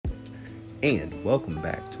and welcome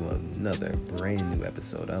back to another brand new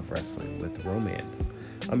episode of Wrestling with Romance.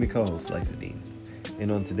 I'm your co-host, Dean, and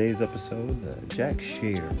on today's episode, Jack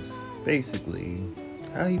shares basically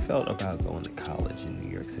how he felt about going to college in New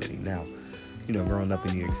York City. Now, growing up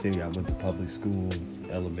in New York City, I went to public school,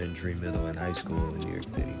 elementary, middle, and high school in New York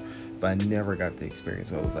City, but I never got the experience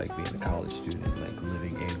what it was like being a college student, like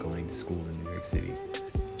living and going to school in New York City.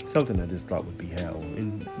 Something I just thought would be hell,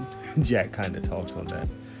 and Jack kind of talks on that.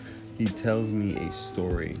 He tells me a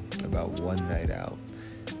story about one night out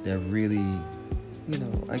that really,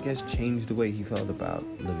 I guess changed the way he felt about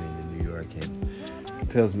living in New York. And he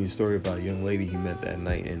tells me a story about a young lady he met that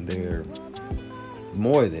night and their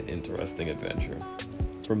more than interesting adventure.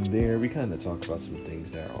 From there, we kind of talk about some things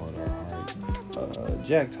that are on our heart.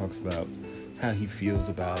 Jack talks about how he feels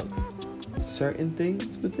about certain things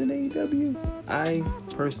within AEW. I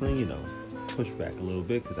personally, push back a little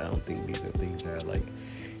bit because I don't think these are things that are like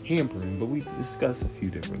hampering, but we discuss a few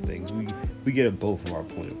different things. We get both of our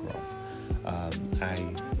point across. I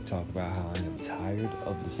talk about how I am tired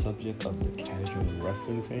of the subject of the casual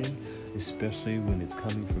wrestling fan, especially when it's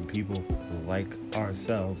coming from people like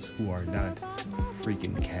ourselves who are not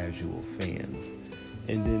freaking casual fans.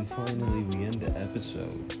 And then finally, we end the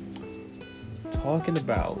episode talking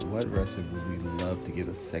about what wrestler would we love to get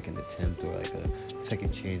a second attempt or like a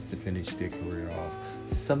second chance to finish their career off.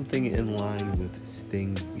 Something in line with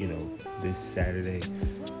Sting, this Saturday,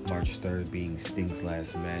 March 3rd being Sting's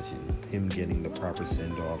last match and him getting the proper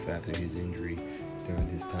send-off after his injury during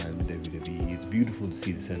his time in WWE. It's beautiful to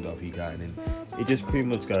see the send-off he got, and it just pretty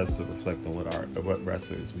much got us to reflect on what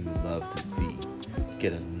wrestlers we would love to see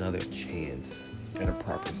get another chance at a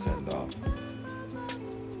proper send-off.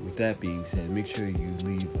 With that being said, make sure you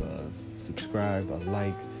leave a subscribe, a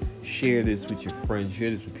like, share this with your friends, share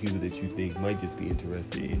this with people that you think might just be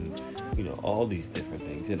interested in, all these different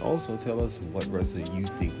things. And also tell us what wrestler you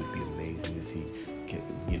think would be amazing to see get,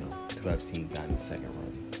 to have seen got in the second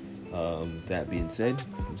run. That being said,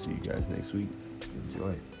 we'll see you guys next week.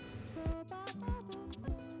 Enjoy.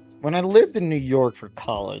 When I lived in New York for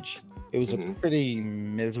college, it was a pretty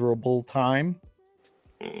miserable time.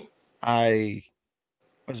 I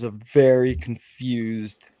was a very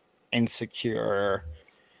confused, insecure,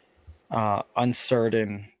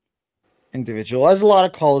 uncertain individual, as a lot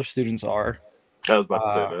of college students are. I was about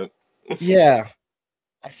to say that. Yeah.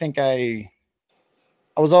 I think I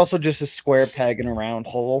was also just a square peg in a round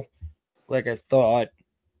hole. Like I thought,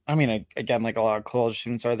 again, like a lot of college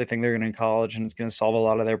students are, they think they're going to college and it's going to solve a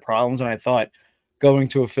lot of their problems. And I thought going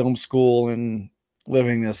to a film school and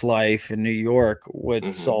living this life in New York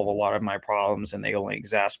would solve a lot of my problems, and they only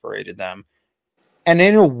exasperated them. And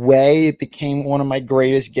in a way, it became one of my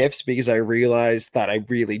greatest gifts because I realized that I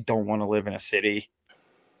really don't want to live in a city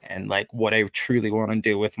and like what I truly want to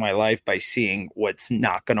do with my life by seeing what's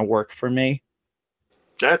not going to work for me.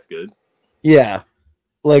 That's good. Yeah.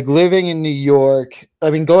 Like living in New York,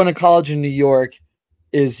 going to college in New York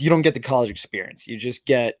is you don't get the college experience.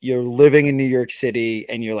 You're living in New York City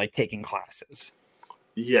and you're like taking classes.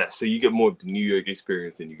 Yeah, so you get more of the New York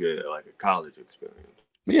experience than you get like a college experience.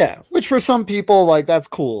 Yeah, which for some people, like, that's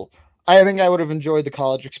cool. I think I would have enjoyed the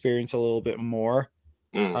college experience a little bit more,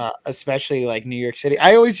 especially like New York City.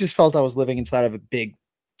 I always just felt I was living inside of a big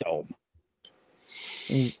dome.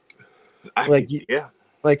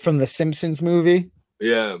 Like from the Simpsons movie.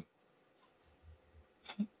 Yeah.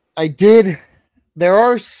 There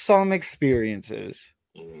are some experiences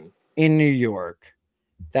in New York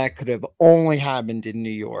that could have only happened in New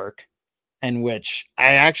York, and which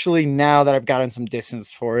I actually, now that I've gotten some distance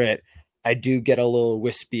for it, I do get a little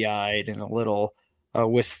wispy-eyed and a little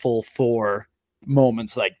wistful for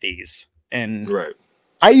moments like these. And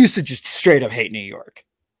I used to just straight up hate New York.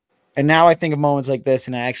 And now I think of moments like this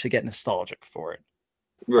and I actually get nostalgic for it.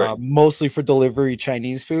 Right. Mostly for delivery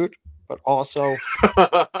Chinese food, but also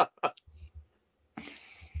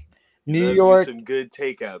New York. Some good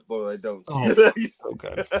takeout, boy. I don't. So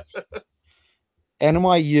good.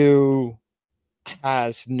 NYU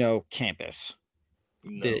has no campus.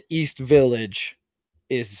 No. The East Village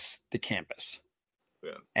is the campus.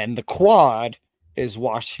 Yeah. And the Quad is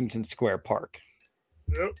Washington Square Park.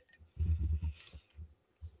 Yep.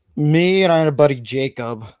 Me and I had a buddy,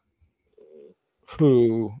 Jacob,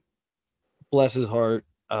 who, bless his heart,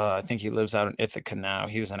 I think he lives out in Ithaca now.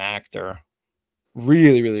 He was an actor.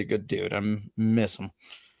 Really, really good dude. I miss him.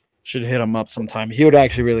 Should hit him up sometime. He would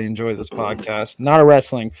actually really enjoy this podcast. Not a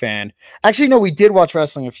wrestling fan. Actually, no, we did watch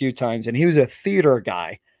wrestling a few times, and he was a theater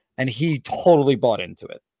guy, and he totally bought into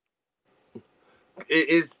it. It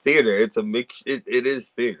is theater. It's a mix. It is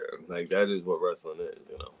theater. Like, that is what wrestling is,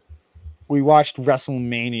 we watched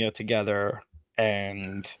WrestleMania together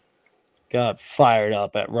and got fired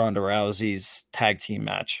up at Ronda Rousey's tag team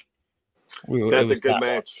match. That's a good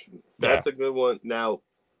match. That's a good one. Now,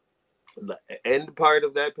 the end part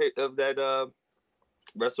of that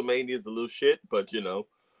WrestleMania is a little shit, but you know,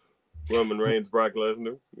 Roman Reigns, Brock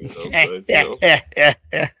Lesnar,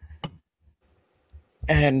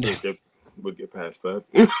 and we'll get past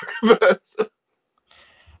that.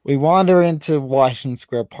 We wander into Washington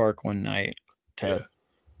Square Park one night to,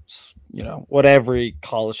 what every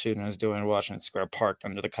college student is doing in Washington Square Park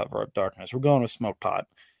under the cover of darkness. We're going with smoke pot.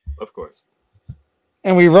 Of course.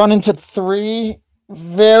 And we run into 3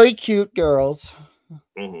 very cute girls.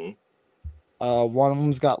 Mm-hmm. One of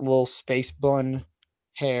them's got little space bun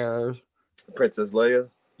hair. Princess Leia?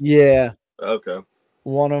 Yeah. Okay.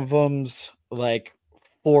 One of them's like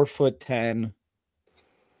 4'10",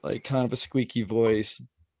 like kind of a squeaky voice,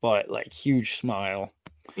 but like huge smile.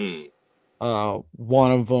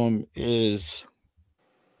 One of them is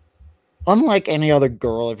unlike any other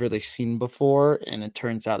girl I've really seen before, and it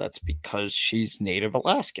turns out that's because she's Native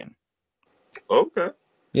Alaskan. Okay.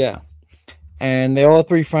 Yeah. And they all have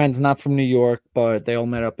 3 friends, not from New York, but they all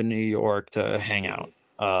met up in New York to hang out.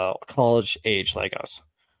 College age like us.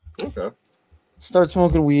 Okay. Start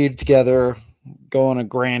smoking weed together, go on a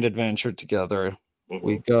grand adventure together.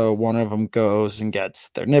 Mm-hmm. One of them goes and gets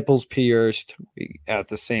their nipples pierced. At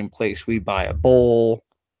the same place, we buy a bowl.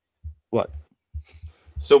 What?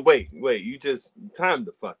 So wait, you just time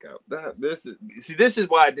the fuck out. This is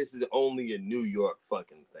why this is only a New York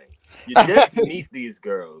fucking thing. You just meet these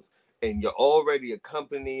girls and you're already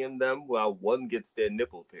accompanying them while one gets their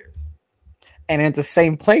nipple pierced. And at the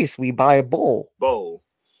same place, we buy a bowl.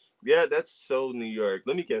 Yeah, that's so New York.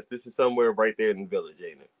 Let me guess, this is somewhere right there in the village,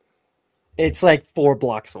 ain't it? It's like 4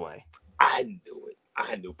 blocks away. I knew it.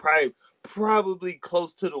 Probably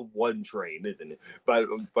close to the 1 train, isn't it? But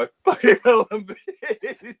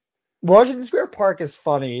Washington Square Park is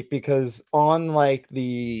funny because on like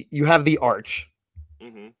you have the arch,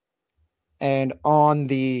 and on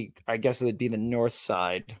I guess it would be the north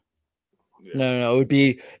side. Yeah. No, it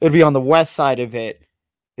would be on the west side of it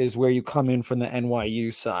is where you come in from the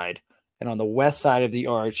NYU side, and on the west side of the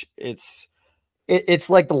arch, it's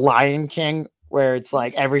like the Lion King, where it's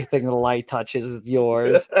like everything the light touches is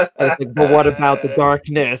yours. Like, but what about the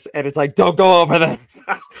darkness? And it's like, don't go over there.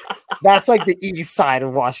 That's like the east side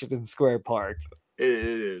of Washington Square Park. It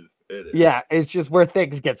is. Yeah, it's just where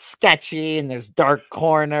things get sketchy and there's dark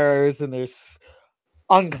corners and there's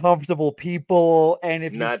uncomfortable people. And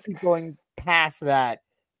if you keep going past that,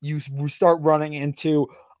 you start running into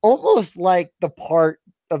almost like the part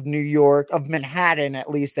of New York, of Manhattan at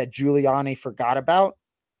least, that Giuliani forgot about.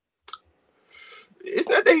 It's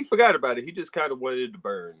not that he forgot about it. He just kind of wanted it to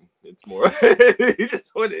burn. It's more he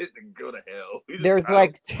just wanted it to go to hell. There's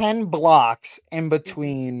like 10 blocks in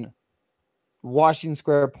between Washington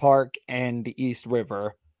Square Park and the East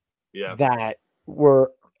River that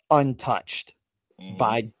were untouched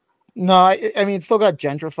by I mean, it still got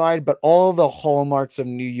gentrified, but all the hallmarks of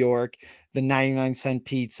New York, the 99-cent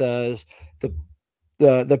pizzas,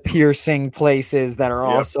 the piercing places that are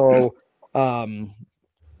also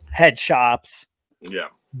head shops,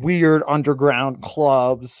 weird underground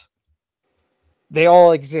clubs, they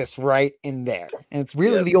all exist right in there, and it's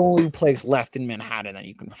really the only place left in Manhattan that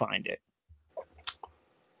you can find it.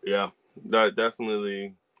 That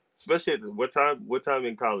definitely, especially at what time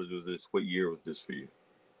in college was this? What year was this for you?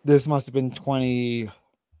 This must have been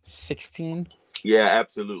 2016. Yeah,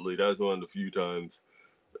 absolutely. That was one of the few times.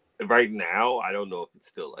 Right now, I don't know if it's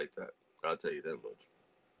still like that. I'll tell you that much.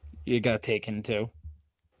 You got taken too.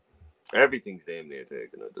 Everything's damn near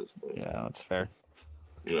taken at this point. Yeah, that's fair.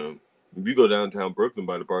 You know, if you go downtown Brooklyn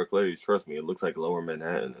by the Barclays, trust me, it looks like Lower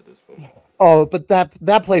Manhattan at this point. Oh, but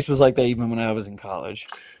that place was like that even when I was in college.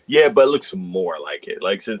 Yeah, but it looks more like it.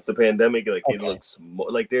 Like since the pandemic, like it looks more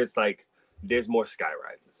like there's more sky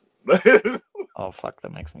rises. Oh fuck,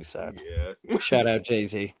 that makes me sad. Yeah. Shout out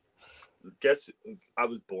Jay-Z. Guess I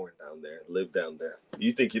was born down there, lived down there.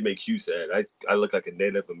 You think it makes you sad? I look like a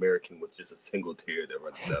Native American with just a single tear that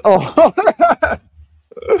runs down. Oh.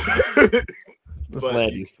 This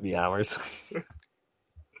land used to be ours.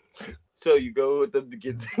 So you go with them to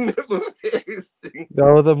get the nipple piercing.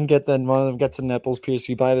 Go with them, one of them gets the nipples pierced.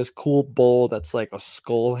 You buy this cool bowl that's like a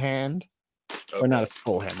skull hand. Okay. Or not a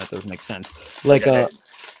skull hand, that doesn't make sense. Like a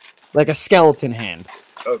skeleton hand.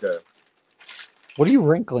 Okay. What are you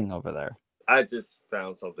wrinkling over there? I just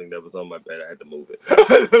found something that was on my bed. I had to move it.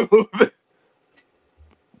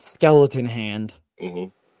 Skeleton hand. Mm-hmm.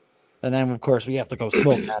 And then, of course, we have to go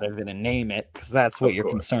smoke out of it and name it, because that's what Of you're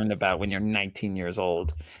course. concerned about when you're 19 years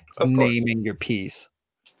old. Is Of course. naming your piece.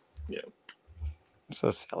 Yeah. So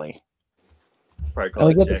silly. Probably call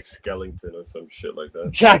it Jack Skellington or some shit like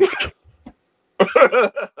that.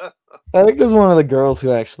 I think it was one of the girls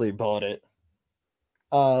who actually bought it.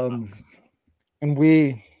 And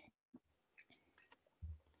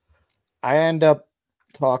I end up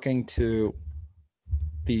talking to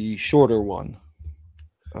the shorter one.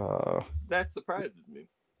 That surprises me.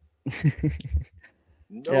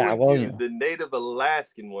 Yeah, well, you know. The Native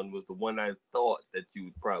Alaskan one was the one I thought that you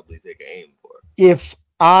would probably take aim for. If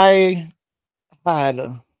I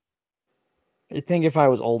think if I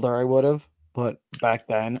was older, I would have. But back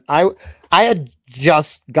then, I had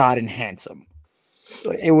just gotten handsome.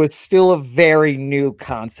 It was still a very new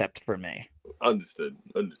concept for me. Understood.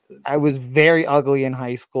 I was very ugly in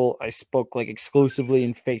high school. I spoke like exclusively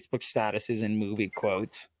in Facebook statuses and movie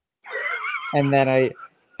quotes. And then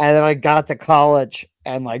I got to college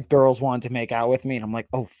and like girls wanted to make out with me and I'm like,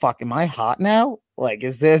 "Oh fuck, am I hot now? Like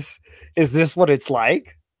is this what it's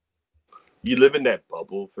like?" You live in that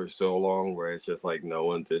bubble for so long where it's just like no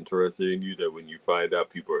one's interested in you, that when you find out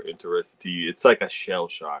people are interested to you, it's like a shell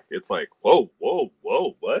shock. It's like, whoa,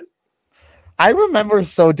 what? I remember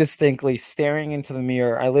so distinctly staring into the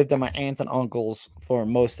mirror. I lived at my aunt and uncle's for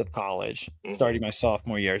most of college, starting my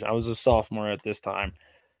sophomore year. I was a sophomore at this time.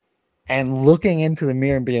 And looking into the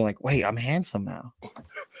mirror and being like, wait, I'm handsome now.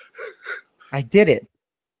 I did it.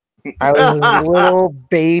 I was a little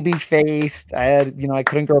baby faced. I had, I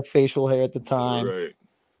couldn't grow facial hair at the time. Right.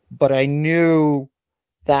 But I knew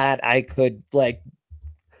that I could,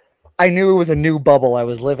 I knew it was a new bubble I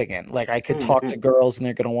was living in. Like, I could talk to girls and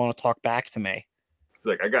they're going to want to talk back to me. It's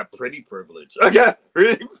like, I got pretty privilege. And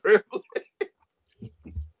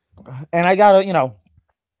I got to,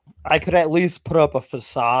 I could at least put up a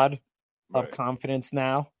facade of confidence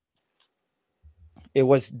now. It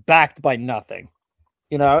was backed by nothing.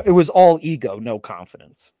 It was all ego, no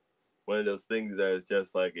confidence. One of those things that is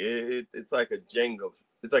just like it's like a Jenga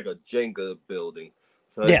building.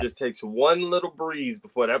 So it just takes one little breeze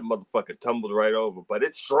before that motherfucker tumbled right over. But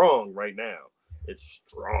it's strong right now. It's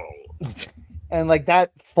strong. And like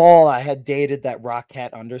that fall, I had dated that rock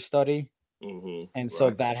cat understudy. And so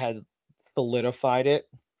that had solidified it.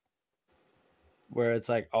 Where it's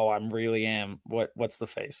like, oh, I'm really am. What's the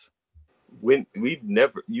face? When you've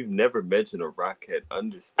never mentioned a rockhead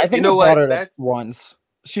understudy. I think I bought her once.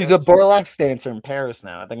 She's a burlesque dancer in Paris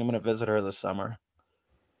now. I think I'm going to visit her this summer.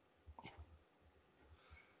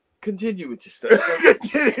 Continue with your story.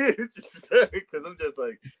 Because I'm just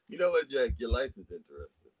like, you know what, Jack? Your life is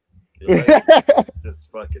interesting. Your life is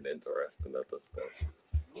just fucking interesting at this point.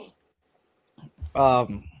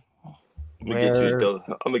 I'm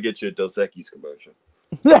gonna get you a Dos Equis commercial.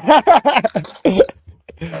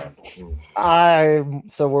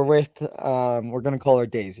 So we're with we're gonna call her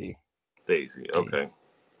Daisy. Daisy, okay.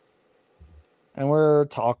 And we're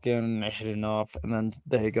talking, hitting off, and then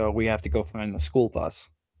there you go. We have to go find the school bus.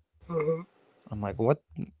 I'm like, what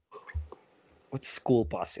school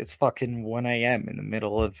bus? It's fucking 1 a.m.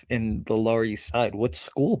 in the Lower East Side. What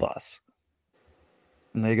school bus?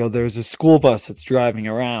 And they go, there's a school bus that's driving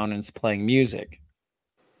around and it's playing music.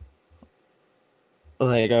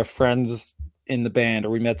 Like our friends in the band, or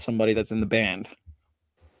we met somebody that's in the band.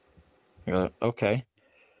 You're like, okay.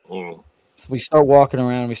 So we start walking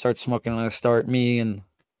around, we start smoking, and me and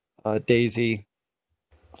Daisy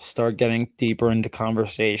start getting deeper into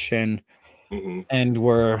conversation. And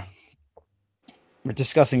we're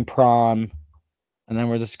discussing prom, and then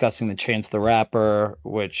we're discussing the Chance the Rapper,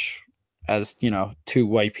 which, as two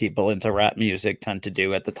white people into rap music tend to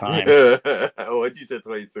do at the time. What you said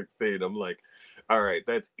 2016, I'm like, all right,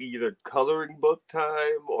 that's either coloring book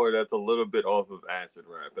time or that's a little bit off of acid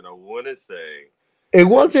rap. And I want to say it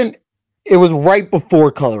wasn't. It was right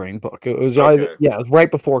before coloring book. It was it was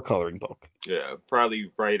right before coloring book. Yeah,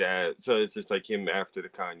 probably right at. So it's just like him after the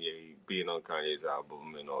Kanye, being on Kanye's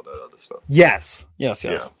album and all that other stuff. Yes. Yeah.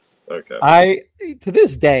 Okay. To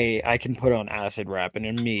this day, I can put on acid rap and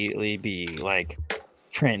immediately be like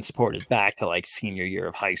transported back to like senior year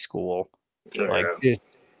of high school,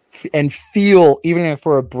 and feel, even if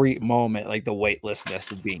for a brief moment, like the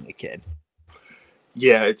weightlessness of being a kid.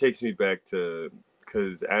 Yeah, it takes me back to,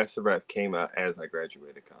 because acid rap came out as I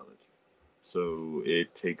graduated college, so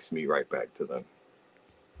it takes me right back to them.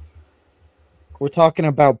 We're talking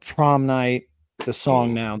about prom night. The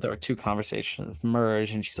song now, there are two conversations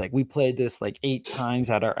merged, and she's like, we played this like 8 times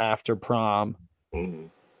at our after prom. I'm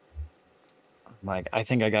like, I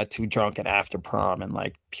think I got too drunk at after prom and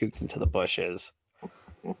like puked into the bushes.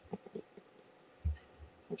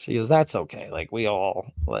 She goes, that's okay. Like, we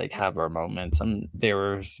all like have our moments, and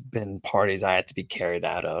there's been parties I had to be carried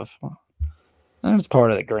out of. And it's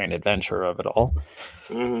part of the grand adventure of it all.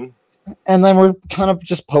 Mm-hmm. And then we're kind of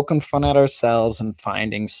just poking fun at ourselves and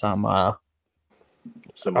finding some I don't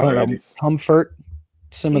know, Similarities. comfort,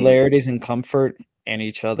 similarities and comfort in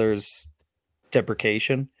each other's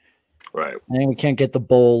deprecation. Right. And we can't get the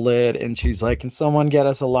bowl lit, and she's like, can someone get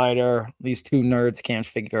us a lighter? These two nerds can't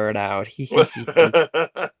figure it out.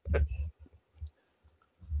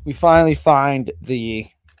 We finally find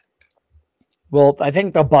I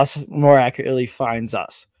think the bus more accurately finds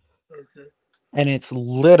us. Okay. And it's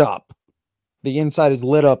lit up. The inside is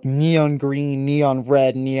lit up, neon green, neon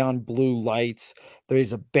red, neon blue lights.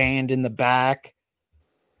 There's a band in the back.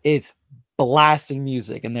 It's blasting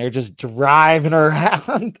music, and they're just driving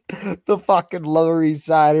around the fucking Lower East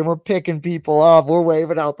Side, and we're picking people up. We're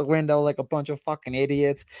waving out the window like a bunch of fucking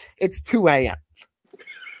idiots. It's 2 a.m.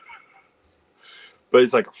 But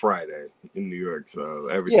it's like a Friday in New York, so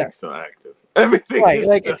everything's still active. Everything Right, is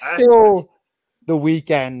like still it's active. still the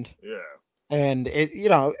weekend. Yeah. And it,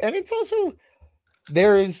 and it's also,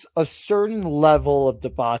 there is a certain level of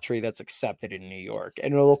debauchery that's accepted in New York,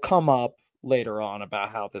 and it'll come up later on about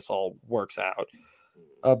how this all works out.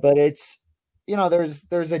 But it's,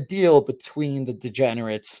 there's a deal between the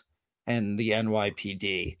degenerates and the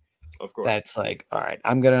NYPD. Of course. That's like, all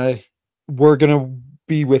right, we're gonna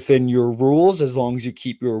be within your rules as long as you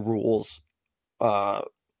keep your rules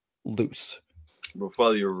loose. We'll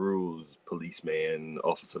follow your rules, policeman,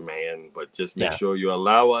 officer man, but just make Yeah. sure you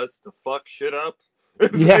allow us to fuck shit up.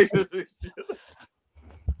 Yeah.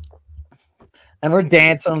 And we're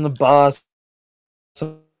dancing on the bus,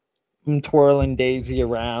 some twirling Daisy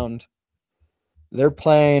around. They're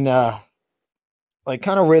playing like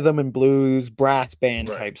kind of rhythm and blues, brass band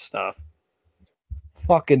type stuff.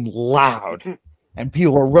 Fucking loud. And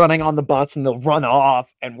people are running on the bus and they'll run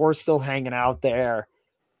off, and we're still hanging out there.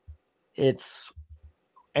 It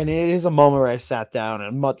is a moment where I sat down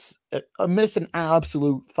and amidst an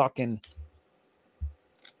absolute fucking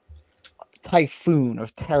typhoon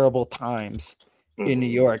of terrible times in New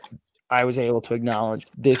York, I was able to acknowledge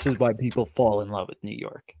this is why people fall in love with New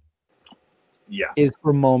York. Yeah. Is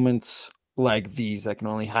for moments like these that can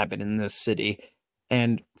only happen in this city,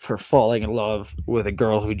 and for falling in love with a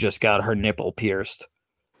girl who just got her nipple pierced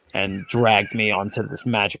and dragged me onto this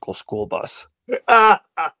magical school bus. Yeah.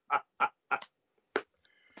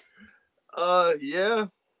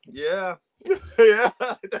 Yeah. Yeah.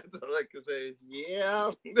 That's all I can say.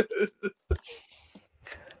 Yeah.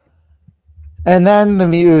 And then the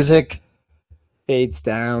music fades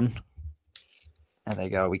down, and they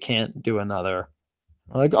go, we can't do another.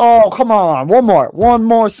 I'm like, oh, come on, one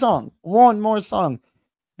more song.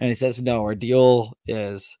 And he says, no, our deal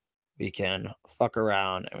is we can fuck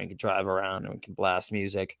around and we can drive around and we can blast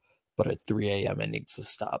music, but at 3 a.m. it needs to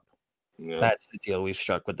stop. Yeah. That's the deal we've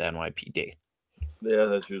struck with the NYPD. Yeah,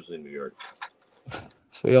 that's usually New York.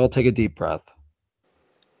 So we all take a deep breath.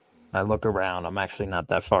 I look around. I'm actually not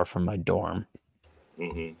that far from my dorm.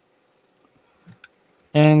 Mm-hmm.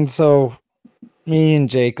 And so me and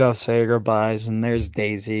Jacob say goodbyes, and there's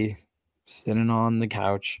Daisy sitting on the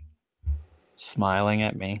couch, smiling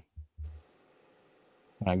at me.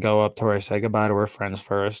 And I go up to her, I say goodbye to her friends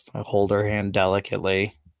first. I hold her hand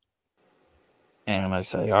delicately, and I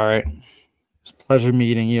say, all right, it's a pleasure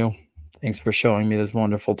meeting you. Thanks for showing me this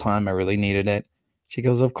wonderful time. I really needed it. She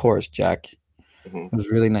goes, of course, Jack. Mm-hmm. It was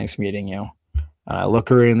really nice meeting you. And I look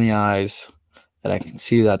her in the eyes, and I can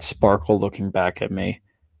see that sparkle looking back at me.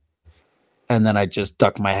 And then I just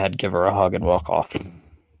duck my head, give her a hug, and walk off. It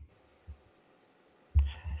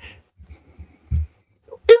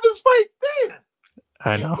was right there.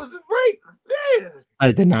 I know. It was right there.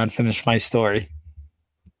 I did not finish my story.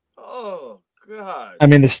 Oh, God. I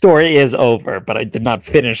mean, the story is over, but I did not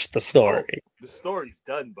finish the story. Oh, the story's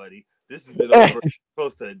done, buddy. This has been over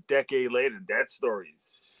close to a decade later. That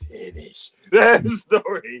story's finished. That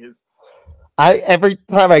story is... Every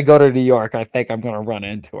time I go to New York, I think I'm going to run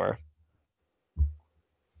into her.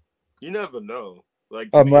 You never know.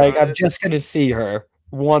 I'm just going to see her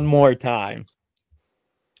one more time.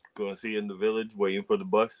 Going to see her in the village, waiting for the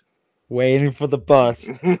bus. But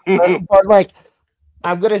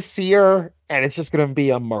I'm going to see her, and it's just going to be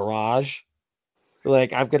a mirage.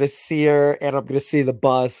 Like, I'm going to see her, and I'm going to see the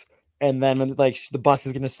bus, and then, the bus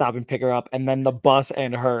is going to stop and pick her up, and then the bus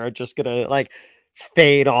and her are just going to,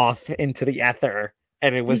 fade off into the ether,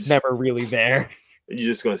 and it was never really there.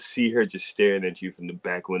 You're just going to see her just staring at you from the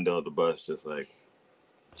back window of the bus, just like,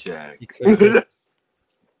 Jack.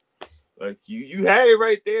 Like, you had it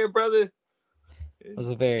right there, brother. I was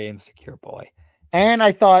a very insecure boy. And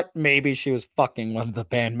I thought maybe she was fucking one of the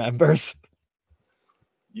band members.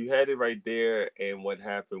 You had it right there, and what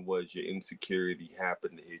happened was your insecurity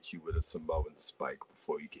happened to hit you with a Samoan spike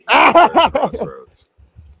before you could hit the crossroads.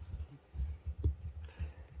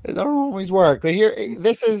 It don't always work, but here,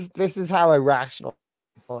 this is how I rationalize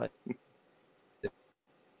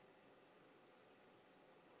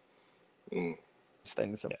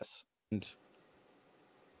things. Yes, and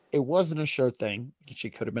it wasn't a sure thing. She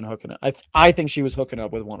could have been hooking up. I think she was hooking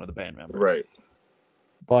up with one of the band members, Right?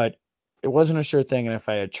 But it wasn't a sure thing, and if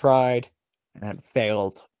I had tried and had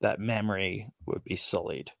failed, that memory would be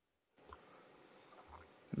sullied.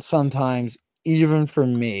 And sometimes, even for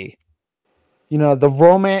me, the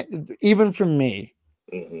romance, even for me,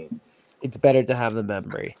 it's better to have the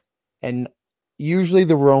memory. And usually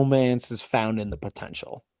the romance is found in the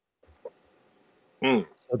potential. So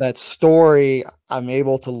that story, I'm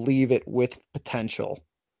able to leave it with potential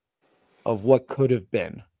of what could have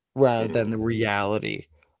been rather than the reality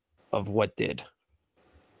of what did.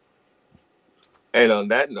 And on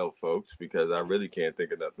that note, folks, because I really can't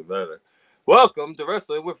think of nothing better, welcome to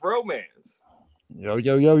Wrestling with Romance. Yo,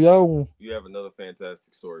 yo, yo, yo. You have another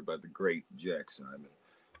fantastic story by the great Jack Simon.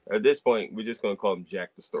 At this point, we're just going to call him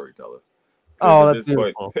Jack the Storyteller. Oh, that's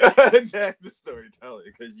beautiful. Jack the Storyteller,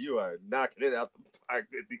 because you are knocking it out the park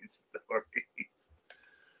with these stories.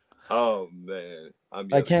 Oh, man.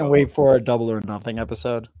 I can't wait for a Double or Nothing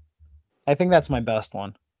episode. I think that's my best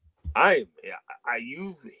one.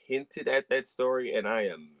 You've hinted at that story, and I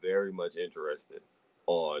am very much interested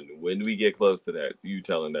on when we get close to that, you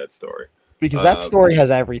telling that story. Because that story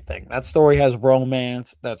has everything. That story has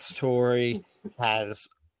romance. That story has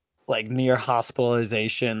like near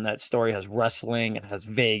hospitalization. That story has wrestling. It has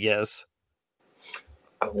Vegas.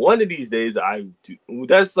 One of these days,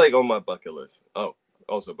 that's like on my bucket list. Oh,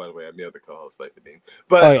 also, by the way, I'm the other co-host, Dean.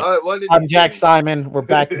 But I'm Jack Simon. We're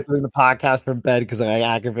back to doing the podcast from bed because I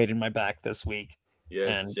aggravated my back this week.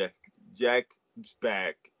 Yes, Jack's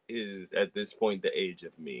back is at this point the age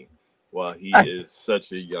of me, while he is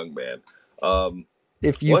such a young man.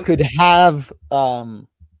 If you could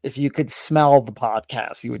smell the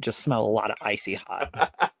podcast, you would just smell a lot of icy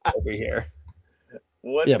hot over here.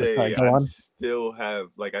 One day, I still have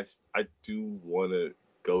I do want to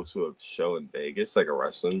go to a show in Vegas, like a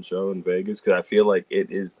wrestling show in Vegas, because I feel like it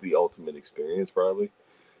is the ultimate experience, probably,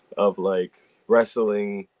 of like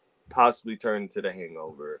wrestling, possibly turn into The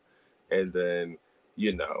Hangover, and then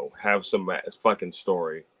have some fucking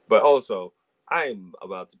story, but also. I'm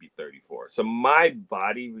about to be 34. So my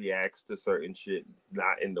body reacts to certain shit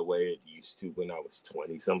not in the way it used to when I was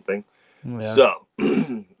 20 something. Yeah. So,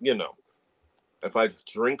 if I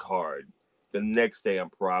drink hard, the next day I'm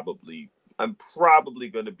probably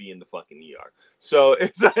going to be in the fucking ER. So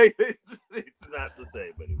it's like it's not the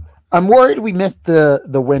same anymore. I'm worried we missed the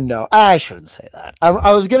window. I shouldn't say that.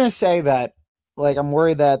 I was going to say that I'm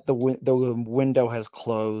worried that the window has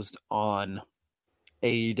closed on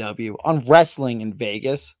AEW, on wrestling in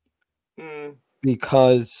Vegas,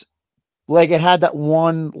 because it had that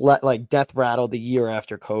one death rattle the year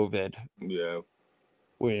after COVID,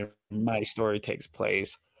 where my story takes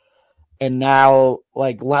place, and now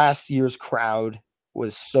last year's crowd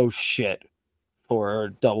was so shit for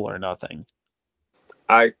Double or Nothing.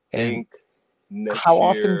 I think how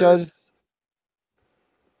often does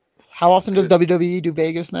WWE do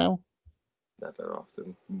Vegas now? Not that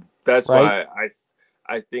often. That's right? Why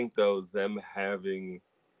I think though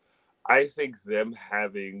I think them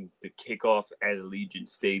having the kickoff at Allegiant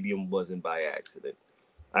Stadium wasn't by accident.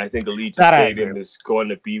 I think Allegiant Stadium is going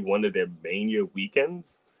to be one of their Mania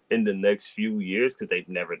weekends in the next few years because they've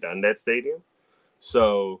never done that stadium.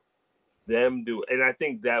 So and I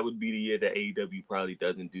think that would be the year that AEW probably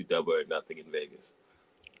doesn't do Double or Nothing in Vegas.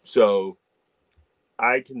 So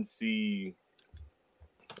I can see,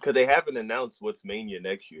 because they haven't announced what's Mania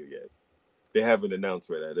next year yet. They haven't announced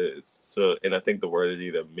where that is. So, and I think the word is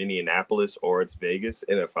either Minneapolis or it's Vegas.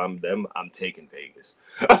 And if I'm them, I'm taking Vegas.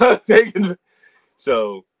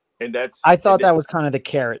 So, and that's. I thought that was kind of the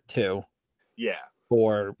carrot too. Yeah.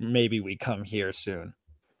 Or maybe we come here soon.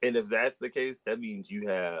 And if that's the case, that means you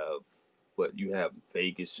have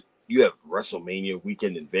Vegas. You have WrestleMania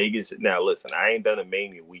weekend in Vegas. Now, listen, I ain't done a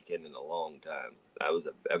Mania weekend in a long time. I was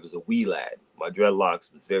a wee lad. My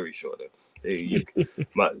dreadlocks was very short.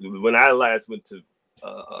 When I last went to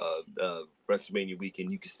WrestleMania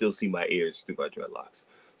weekend, you can still see my ears through my dreadlocks.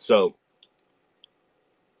 So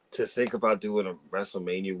to think about doing a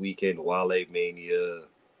WrestleMania weekend, Wale Mania,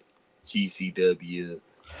 GCW.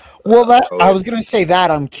 Well, I was gonna say that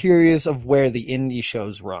I'm curious of where the indie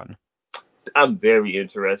shows run. I'm very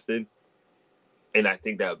interested. And I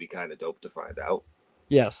think that would be kind of dope to find out.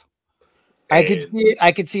 Yes. And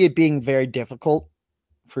I could see it being very difficult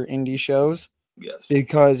for indie shows yes.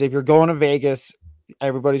 because if you're going to Vegas,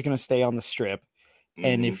 everybody's going to stay on the strip.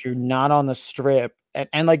 And Mhm. if you're not on the strip,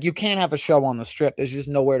 and like you can't have a show on the strip, there's just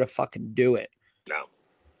nowhere to fucking do it. No.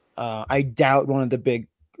 I doubt one of the big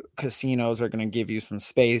casinos are going to give you some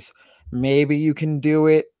space. Maybe you can do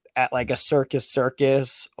it at like a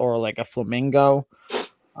circus or like a flamingo.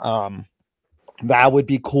 That would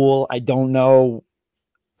be cool. I don't know.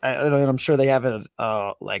 I'm sure they have it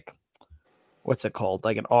like what's it called?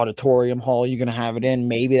 Like an auditorium hall you're gonna have it in.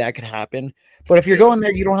 Maybe that could happen. But if you're going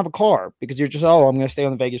there, you don't have a car because you're just, I'm gonna stay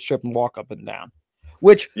on the Vegas Strip and walk up and down.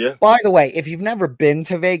 Which, by the way, if you've never been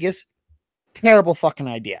to Vegas, terrible fucking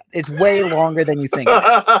idea. It's way longer than you think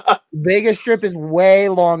it is. Vegas Strip is way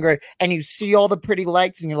longer, and you see all the pretty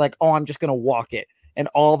lights, and you're like, oh, I'm just gonna walk it. And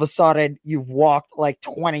all of a sudden, you've walked like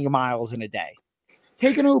 20 miles in a day.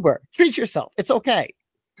 Take an Uber. Treat yourself. It's okay.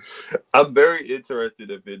 I'm very interested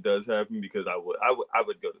if it does happen because I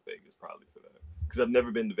would go to Vegas probably for that. Because I've never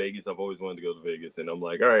been to Vegas. I've always wanted to go to Vegas. And I'm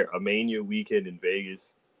like, all right, a Mania weekend in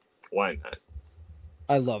Vegas. Why not?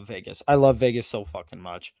 I love Vegas. I love Vegas so fucking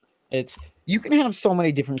much. You can have so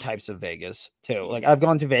many different types of Vegas too. Like I've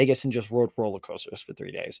gone to Vegas and just rode roller coasters for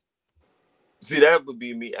 3 days. See, that would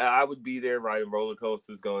be me. I would be there riding roller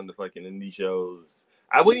coasters, going to fucking indie shows.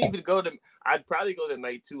 I wouldn't even go to. I'd probably go to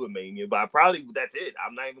night 2 of Mania, but that's it.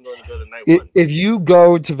 I'm not even going to go to night 1. If you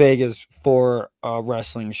go to Vegas for a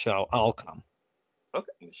wrestling show, I'll come.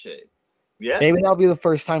 Okay, shit. Yeah. Maybe that'll be the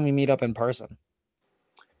first time we meet up in person.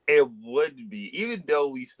 It would be, even though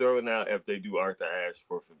we've thrown out if they do Arthur Ashe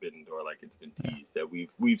for Forbidden Door, like it's been teased that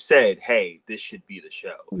we've said, hey, this should be the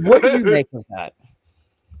show. What do you make of that?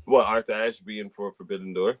 What, Arthur Ashe being for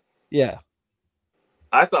Forbidden Door? Yeah.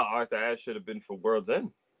 I thought Arthur Ashe should have been for World's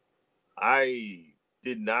End. I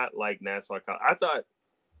did not like Nassau. I thought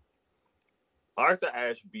Arthur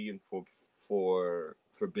Ashe being for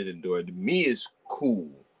Forbidden Door to me is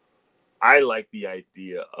cool. I like the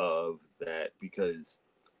idea of that because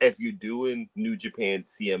if you're doing New Japan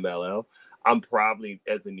CMLL, I'm probably,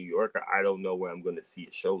 as a New Yorker, I don't know where I'm going to see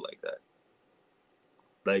a show like that.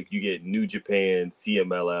 Like you get New Japan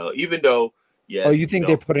CMLL, even though, yes. Oh, you think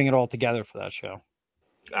they're putting it all together for that show?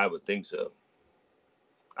 I would think so.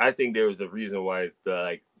 I think there was a reason why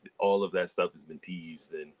all of that stuff has been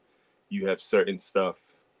teased, and you have certain stuff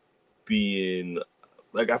being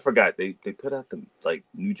like I forgot they put out the like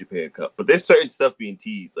New Japan Cup, but there's certain stuff being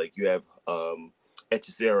teased. Like you have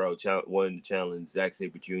Hechicero wanting to challenge Zack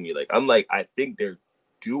Sabre Jr. I think they're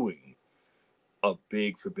doing a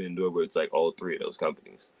big Forbidden Door where it's like all 3 of those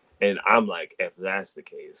companies, and I'm like, if that's the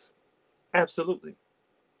case, absolutely.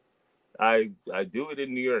 I do it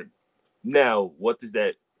in New York. Now, what does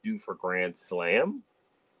that do for Grand Slam?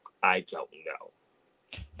 I don't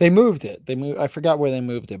know. They moved it. I forgot where they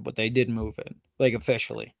moved it, but they did move it, like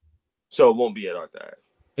officially. So it won't be at Arthur Ashe.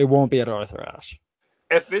 It won't be at Arthur Ashe.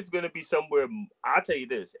 If it's gonna be somewhere, I'll tell you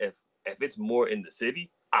this: if it's more in the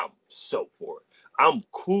city, I'm so for it. I'm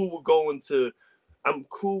cool with going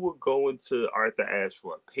to Arthur Ashe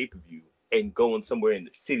for a pay-per-view and going somewhere in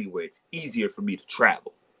the city where it's easier for me to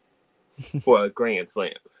travel for a Grand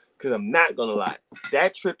Slam. Because I'm not going to lie,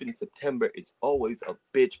 that trip in September is always a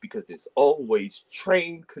bitch because there's always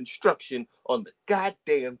train construction on the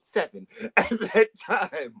goddamn 7 at that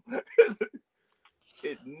time.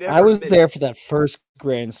 I was there for that first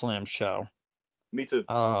Grand Slam show. Me too.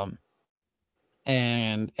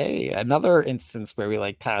 And another instance where we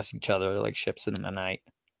like pass each other like ships in the night.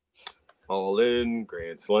 All in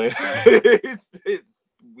Grand Slam.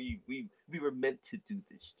 We were meant to do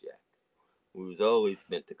this, Jack. We was always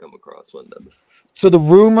meant to come across one another. So the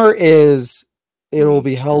rumor is it'll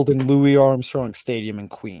be held in Louis Armstrong Stadium in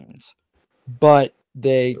Queens, but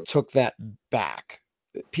they took that back.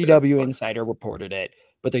 PW Insider reported it,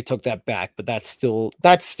 but they took that back. But that's still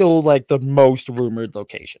like the most rumored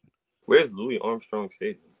location. Where's Louis Armstrong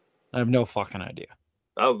Stadium? I have no fucking idea.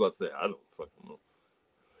 I was about to say I don't fucking know.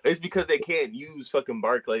 It's because they can't use fucking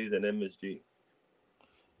Barclays and MSG.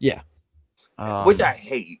 Yeah, which I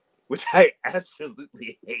hate. Which I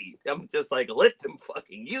absolutely hate. I'm just like, let them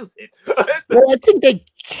fucking use it. Well, I think they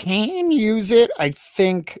can use it. I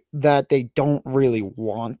think that they don't really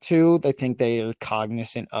want to. I think they are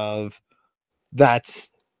cognizant of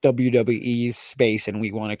that's WWE's space and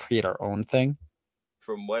we want to create our own thing.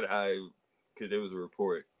 From what because there was a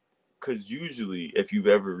report, because usually, if you've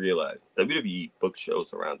ever realized, WWE book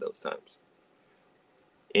shows around those times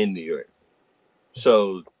in New York.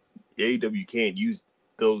 So AEW can't use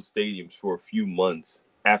those stadiums for a few months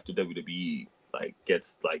after WWE like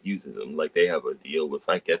gets like using them. Like they have a deal with,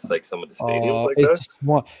 I guess, like some of the stadiums like it's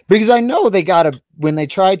small. Because I know they got when they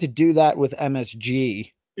tried to do that with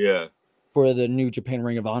MSG. Yeah. For the New Japan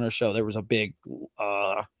Ring of Honor show, there was a big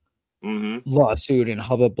Mm-hmm. lawsuit and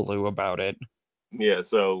hullabaloo about it. Yeah,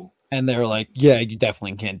 so and they're like, yeah, you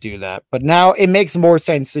definitely can't do that. But now it makes more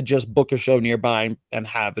sense to just book a show nearby and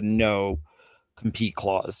have no compete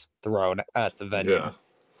clause thrown at the venue. yeah.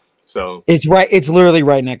 So It's right. It's literally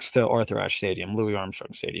right next to Arthur Ashe Stadium, Louis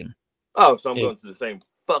Armstrong Stadium. oh, so I'm going to the same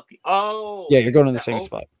fucking. Oh, Yeah, you're going to the same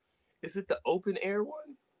spot. Is it the open air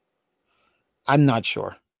one? I'm not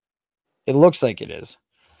sure. It looks like it is.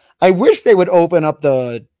 I wish they would open up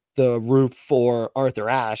the roof for Arthur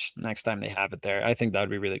Ashe next time they have it there. I think that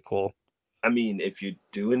would be really cool. I mean, if you're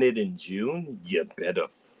doing it in June, you better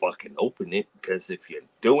fucking open it, because if you're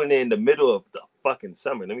doing it in the middle of the fucking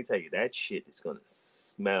summer, let me tell you, that shit is gonna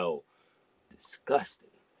smell disgusting,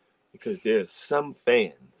 because there's some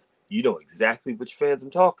fans, you know exactly which fans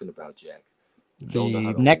I'm talking about, Jack. The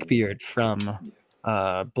neckbeard from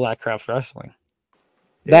Blackcraft Wrestling.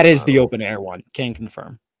 Yeah, that is the open air one. Can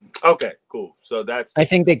confirm. Okay, cool. So that's. I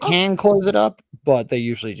think they can close it up, but they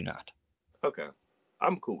usually do not. Okay,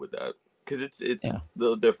 I'm cool with that, because it's a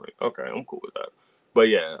little different. Okay, I'm cool with that. But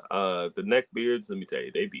yeah, the neckbeards, let me tell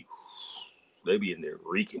you, they be in there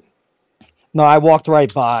reeking. No, I walked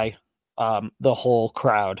right by the whole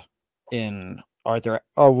crowd in Arthur.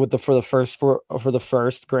 Oh, for the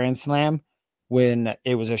first Grand Slam, when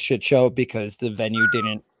it was a shit show because the venue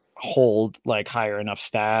didn't hold like hire enough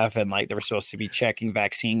staff, and like they were supposed to be checking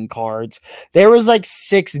vaccine cards. There was like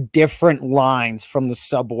 6 different lines from the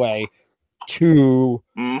subway to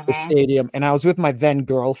the stadium, and I was with my then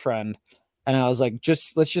girlfriend, and I was like,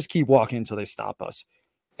 let's just keep walking until they stop us.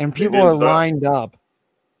 And people are lined up,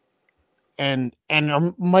 and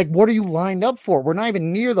I'm like, what are you lined up for? We're not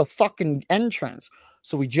even near the fucking entrance.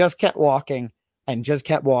 So we just kept walking and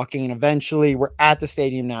and eventually we're at the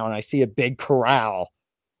stadium now, and I see a big corral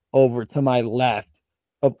over to my left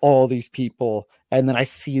of all these people, and then I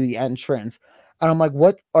see the entrance, and I'm like,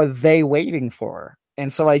 what are they waiting for?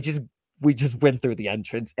 And so we just went through the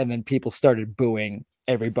entrance, and then people started booing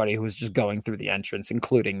everybody who was just going through the entrance,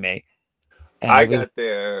 including me. And I got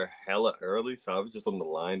there hella early, so I was just on the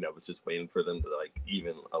line that was just waiting for them to like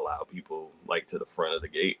even allow people like to the front of the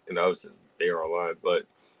gate, and I was just there online. But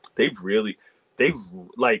they've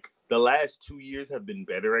like the last 2 years have been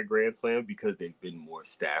better at Grand Slam because they've been more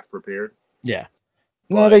staff prepared. Yeah.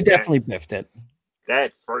 No, they definitely biffed it.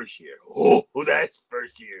 That first year. That's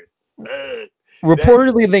first year.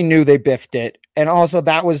 Reportedly, they knew they biffed it. And also,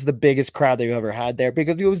 that was the biggest crowd they've ever had there,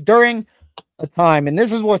 because it was during a time, and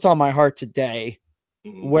this is what's on my heart today,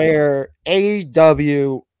 where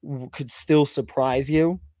AEW could still surprise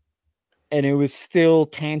you. And it was still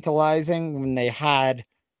tantalizing when they had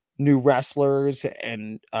new wrestlers,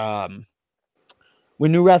 and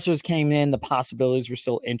when new wrestlers came in, the possibilities were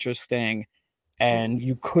still interesting, and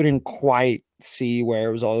you couldn't quite see where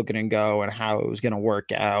it was all going to go and how it was going to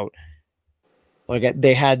work out. Like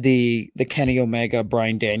they had the Kenny Omega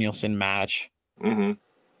Bryan Danielson match,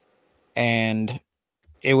 and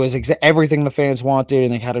it was everything the fans wanted,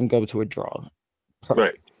 and they had him go to a draw. Perfect.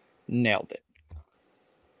 Right, nailed it.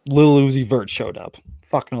 Lil Uzi Vert showed up,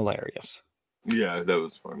 fucking hilarious. Yeah, that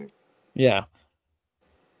was funny. Yeah.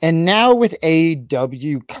 And now with AEW,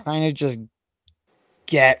 you kind of just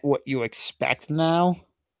get what you expect now.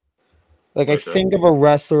 Like, I think of a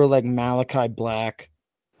wrestler like Malachi Black,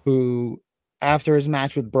 who, after his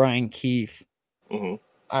match with Brian Keith,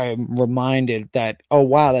 I'm reminded that, oh,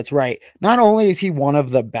 wow, that's right. Not only is he one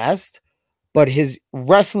of the best, but his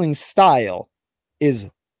wrestling style is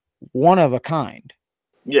one of a kind.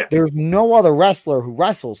 Yeah. There's no other wrestler who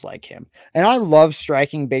wrestles like him. And I love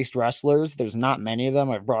striking-based wrestlers. There's not many of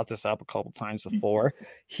them. I've brought this up a couple times before.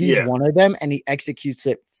 He's one of them, and he executes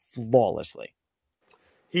it flawlessly.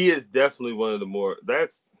 He is definitely one of the more...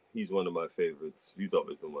 He's one of my favorites. He's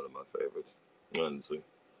always been one of my favorites, honestly.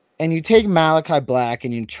 And you take Malachi Black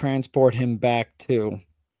and you transport him back to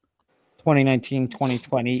 2019,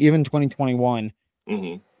 2020, even 2021.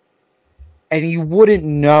 And you wouldn't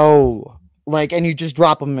know... Like, and you just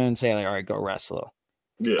drop him in and say, like, all right, go wrestle.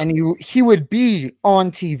 Yeah. And he would be on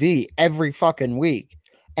TV every fucking week.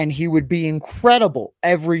 And he would be incredible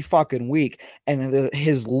every fucking week. And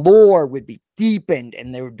his lore would be deepened.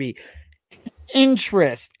 And there would be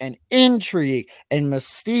interest and intrigue and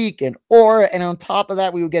mystique and aura. And on top of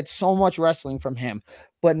that, we would get so much wrestling from him.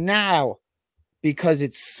 But now, because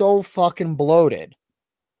it's so fucking bloated,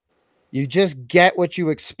 you just get what you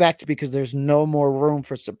expect because there's no more room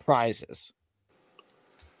for surprises.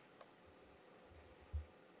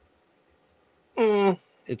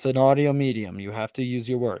 It's an audio medium. You have to use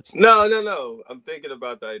your words. No. I'm thinking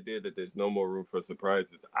about the idea that there's no more room for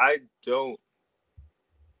surprises. I don't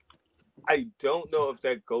know if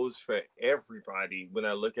that goes for everybody when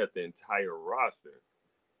I look at the entire roster.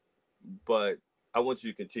 But I want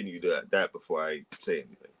you to continue that before I say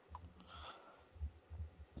anything.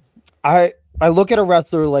 I look at a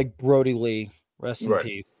wrestler like Brody Lee, rest in Right.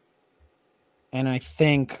 peace, and I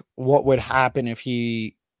think what would happen if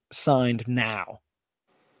he signed now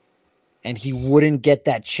and he wouldn't get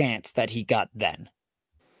that chance that he got then.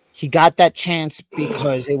 He got that chance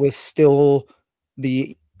because it was still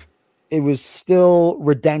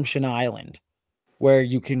Redemption Island, where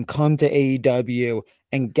you can come to AEW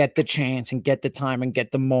and get the chance and get the time and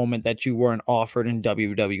get the moment that you weren't offered in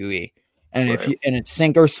WWE. And it's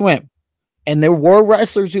sink or swim. And there were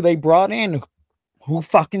wrestlers who they brought in who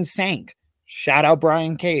fucking sank. Shout out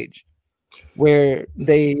Brian Cage, where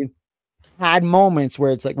they had moments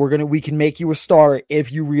where it's like, we can make you a star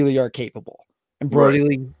if you really are capable. And Brody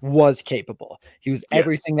Lee was capable. He was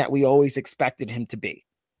everything that we always expected him to be.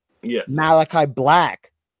 Yes. Malachi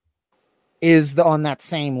Black is on that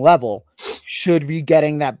same level, should be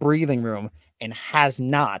getting that breathing room, and has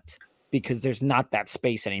not, because there's not that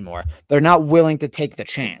space anymore. They're not willing to take the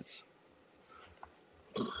chance.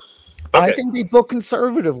 Okay. I think they book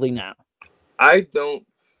conservatively now. Okay,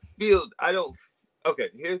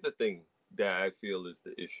 here's the thing that I feel is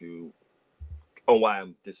the issue on why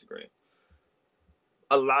I'm disagreeing.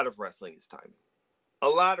 A lot of wrestling is timing.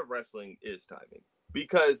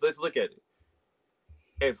 Because let's look at it.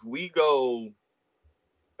 If we look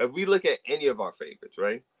at any of our favorites,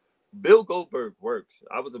 right? Bill Goldberg works.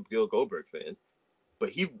 I was a Bill Goldberg fan, but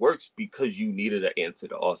he works because you needed an answer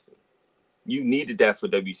to Austin. You needed that for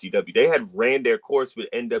WCW. They had ran their course with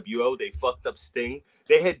NWO. They fucked up Sting.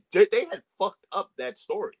 They had fucked up that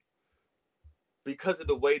story because of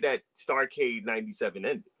the way that Starrcade 97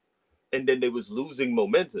 ended. And then they was losing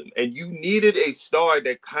momentum. And you needed a star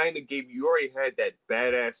that kind of gave you already had that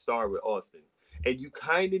badass star with Austin. And you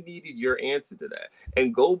kind of needed your answer to that.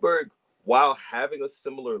 And Goldberg, while having a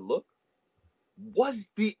similar look, was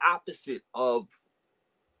the opposite of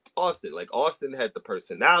Austin. Like, Austin had the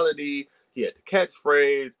personality, he had the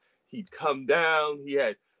catchphrase, he'd come down, he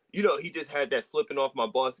just had that flipping off my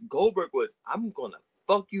boss. Goldberg was, I'm gonna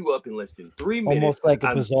fuck you up in less than 3 minutes. Almost like a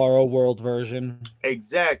Bizarro World version.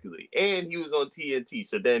 Exactly. And he was on TNT.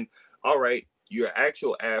 So then, all right, you're an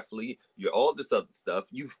actual athlete, you're all this other stuff,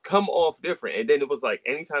 you've come off different. And then it was like,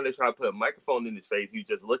 anytime they try to put a microphone in his face, you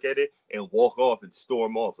just look at it and walk off and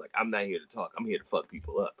storm off. Like, I'm not here to talk, I'm here to fuck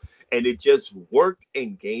people up. And it just worked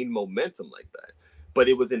and gained momentum like that. But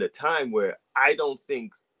it was in a time where I don't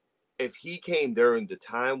think if he came during the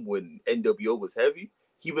time when NWO was heavy,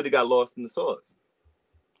 he would have got lost in the sauce.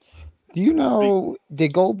 Do you know,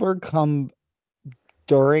 did Goldberg come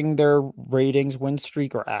during their ratings win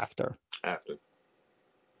streak or after? After.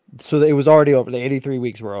 So it was already over. The 83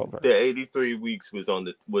 weeks were over. The 83 weeks was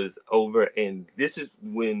over, and this is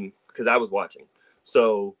when, because I was watching,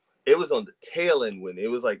 so it was on the tail end when it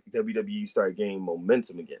was like WWE started gaining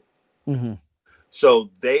momentum again. Mm-hmm. So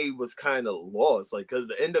they was kind of lost, like, because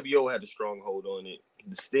the NWO had a stronghold on it.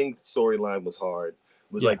 The Sting storyline was hard,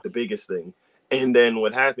 was like the biggest thing. And then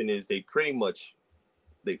what happened is they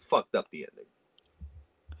fucked up the ending.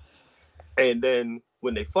 And then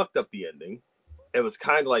when they fucked up the ending, it was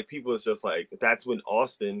kind of like people was just like, that's when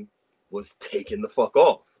Austin was taking the fuck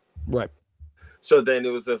off. Right. So then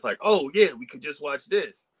it was just like, oh yeah, we could just watch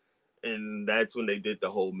this. And that's when they did the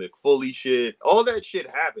whole Mick Foley shit. All that shit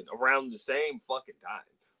happened around the same fucking time.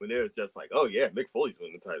 When it was just like, oh yeah, Mick Foley's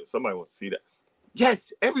winning the title. Somebody wants to see that.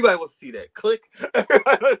 Yes, everybody wants to see that. Click.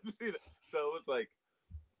 Everybody wants to see that. So it was like,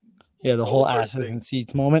 yeah, the whole asses and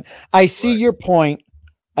seats moment. I see your point.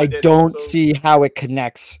 I don't see how it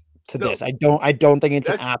connects to this. I don't think it's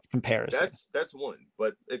an apt comparison. That's one.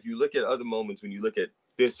 But if you look at other moments, when you look at,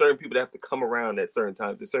 there's certain people that have to come around at certain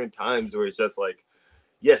times. There's certain times where it's just like,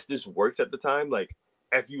 yes, this works at the time. Like,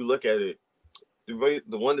 if you look at it,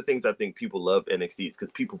 the one of the things I think people love NXT is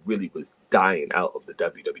because people really was dying out of the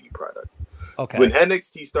WWE product. Okay. When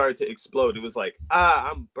NXT started to explode, it was like,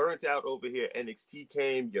 I'm burnt out over here. NXT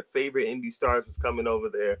came, your favorite indie stars was coming over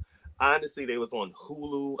there. Honestly, they was on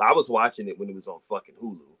Hulu. I was watching it when it was on fucking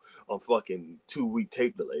Hulu, on fucking 2-week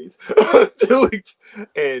tape delays. 2 weeks.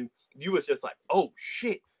 And you was just like, oh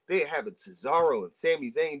shit, they're having Cesaro and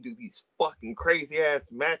Sami Zayn do these fucking crazy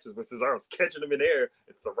ass matches where Cesaro's catching them in air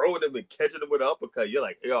and throwing them and catching them with an uppercut. You're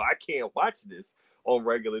like, yo, I can't watch this on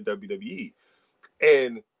regular WWE.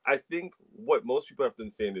 And I think what most people have to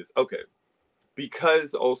understand is, okay,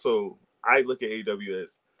 because also I look at AEW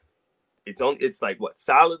as It's like what,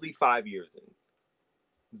 solidly 5 years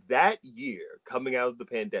in. That year coming out of the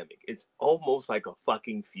pandemic, it's almost like a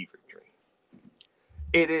fucking fever dream.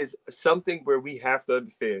 It is something where we have to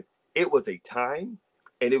understand it was a time,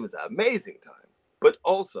 and it was an amazing time, but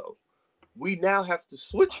also we now have to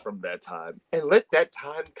switch from that time and let that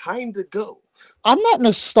time kind of go. I'm not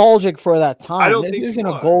nostalgic for that time. I don't This think isn't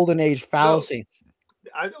you a are. golden age fallacy.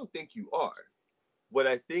 No, I don't think you are. What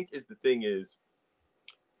I think is the thing is,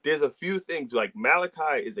 there's a few things like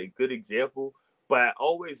Malachi is a good example, but I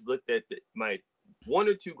always looked at my the one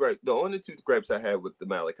or two gripes I had with the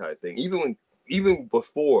Malachi thing, even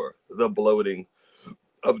before the bloating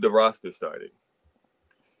of the roster started,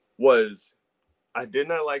 was I did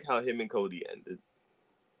not like how him and Cody ended.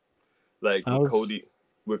 Like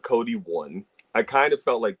with Cody won. I kind of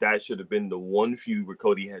felt like that should have been the one feud where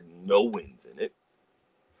Cody had no wins in it,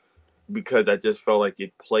 because I just felt like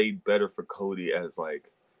it played better for Cody as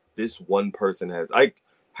like this one person has, like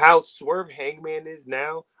how Swerve Hangman is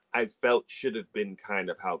now. I felt should have been kind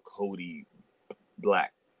of how Cody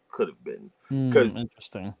Black could have been, because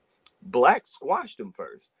Interesting. Black squashed him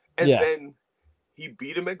first, and then he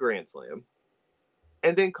beat him at Grand Slam,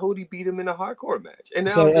 and then Cody beat him in a hardcore match, and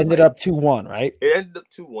so it ended up 2-1, right? It ended up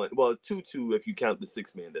 2-1. Well, 2-2 if you count the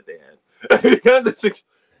 6-man that they had. Count the 6.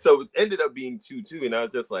 So it ended up being 2-2, and I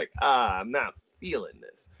was just like, I'm not feeling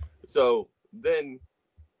this. So then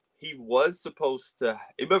he was supposed to.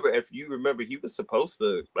 If you remember, he was supposed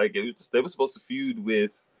to they were supposed to feud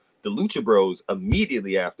with the Lucha Bros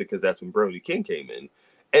immediately after, because that's when Brody King came in,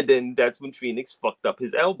 and then that's when Phoenix fucked up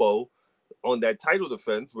his elbow on that title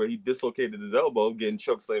defense where he dislocated his elbow, getting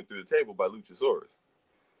choke slammed through the table by Luchasaurus.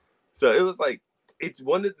 So it was like, it's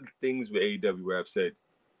one of the things with AEW where I've said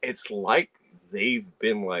it's like they've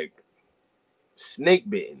been like snake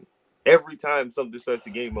bitten every time something starts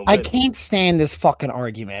to gain momentum. I can't stand this fucking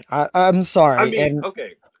argument. I'm sorry. I mean,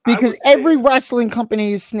 okay. Because every wrestling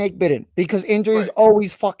company is snake bitten, because injuries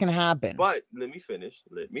always fucking happen. But let me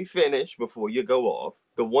finish before you go off.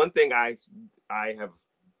 The one thing I have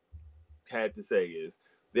had to say is,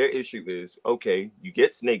 their issue is, okay, you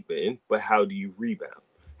get snake bitten, but how do you rebound?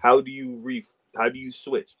 How do you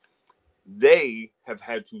switch? They have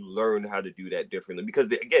had to learn how to do that differently,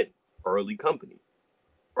 because again, early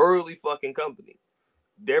fucking company.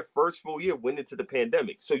 Their first full year went into the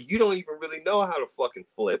pandemic, so you don't even really know how to fucking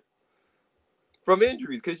flip from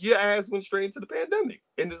injuries, because your ass went straight into the pandemic.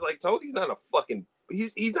 And it's like, Tony's not a fucking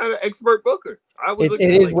he's not an expert booker. It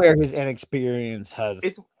is like, where his inexperience has.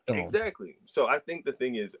 It's exactly. So I think the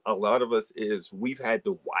thing is, a lot of us we've had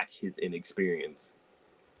to watch his inexperience.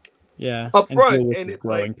 Yeah, up front, and it's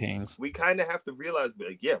growing like pains. We kind of have to realize,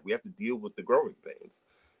 like, yeah, we have to deal with the growing pains.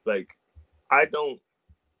 Like, I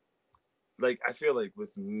feel like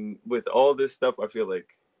with all this stuff, I feel like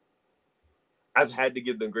I've had to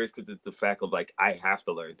give them grace, because it's the fact of like, I have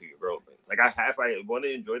to learn through your growing pains. Like, if I want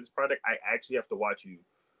to enjoy this product, I actually have to watch you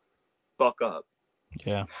fuck up.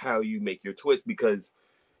 Yeah, how you make your twist, because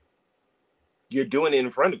you're doing it in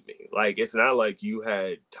front of me. Like, it's not like you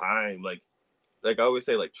had time. Like I always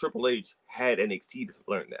say, like, Triple H had NXT to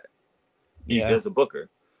learn that. As a booker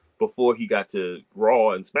before he got to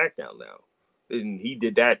Raw and SmackDown now. And he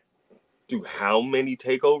did that through how many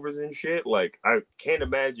takeovers and shit? Like, I can't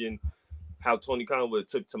imagine how Tony Khan would have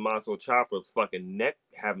took Tommaso Ciampa's fucking neck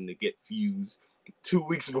having to get fused 2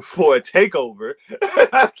 weeks before a takeover.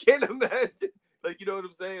 I can't imagine. Like, you know what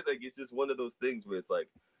I'm saying? Like, it's just one of those things where it's like,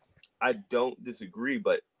 I don't disagree,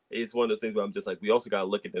 but it's one of those things where I'm just like, we also got to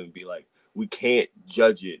look at them and be like, we can't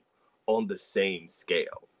judge it on the same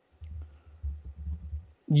scale.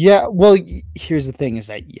 Yeah, well, here's the thing: is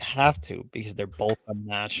that you have to, because they're both on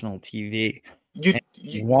national TV. I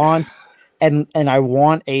want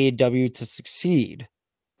AEW to succeed.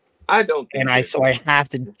 I don't think so I have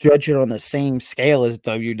to judge it on the same scale as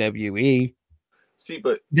WWE. See,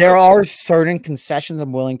 but there are certain concessions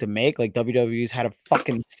I'm willing to make. Like, WWE's had a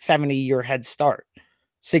fucking 70-year head start,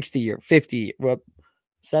 60-year, 50,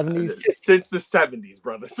 70s, since the 70s,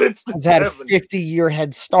 brother. Since the 70s. Had a 50-year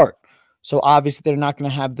head start. So obviously they're not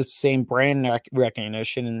going to have the same brand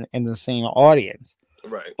recognition and the same audience.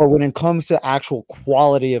 Right. But when it comes to actual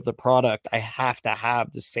quality of the product, I have to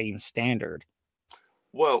have the same standard.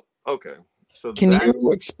 Well, okay. So can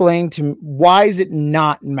you explain to me, why is it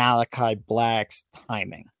not Malachi Black's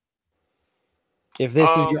timing? If this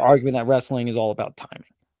is your argument that wrestling is all about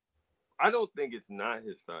timing. I don't think it's not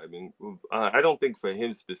his timing. I don't think for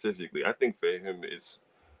him specifically. I think for him it's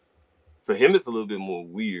a little bit more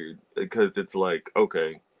weird, because it's like,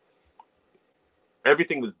 okay,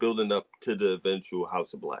 everything was building up to the eventual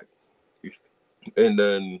House of Black, and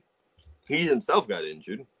then he himself got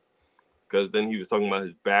injured, because then he was talking about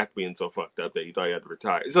his back being so fucked up that he thought he had to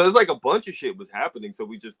retire. So it's like a bunch of shit was happening, so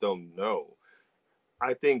we just don't know.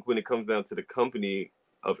 I think when it comes down to the company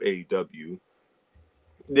of AEW,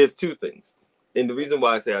 there's two things. And the reason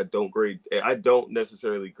why I say I don't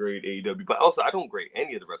necessarily grade AEW, but also I don't grade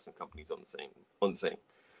any of the wrestling companies on the same,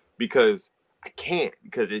 because I can't,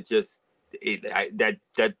 because that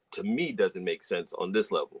to me doesn't make sense on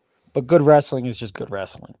this level. But good wrestling is just good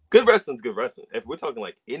wrestling. Good wrestling's good wrestling. If we're talking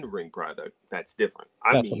like in-ring product, that's different.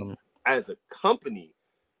 I mean, as a company,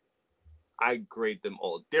 I grade them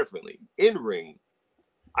all differently. In-ring,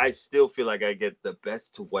 I still feel like I get the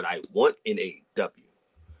best to what I want in AEW.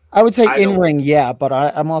 I would say in-ring, yeah, but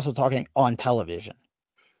I'm also talking on television.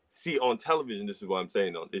 See, on television, this is what I'm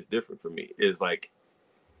saying, it's different for me. It's like,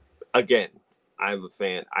 again, I'm a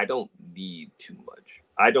fan. I don't need too much.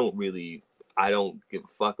 I don't give a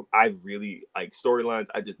fuck. I really like storylines.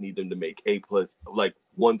 I just need them to make 1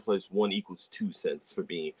 + 1 = 2 cents for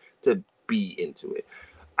me to be into it.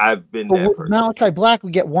 I've been there. With Malachi Black,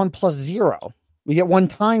 we get 1 + 0. We get 1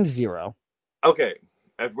 × 0. Okay.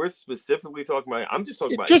 If we're specifically talking about, I'm just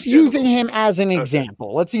talking about using him as an example.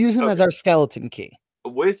 Okay. Let's use him as our skeleton key.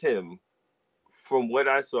 With him, from what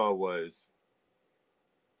I saw was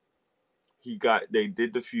they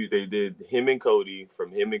did the feud. They did him and Cody.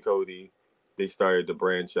 From him and Cody, they started to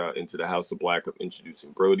branch out into the House of Black of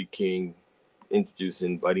introducing Brody King,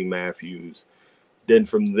 introducing Buddy Matthews. Then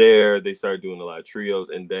from there, they started doing a lot of trios,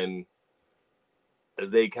 and then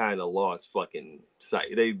they kind of lost fucking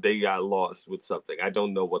sight. They got lost with something. I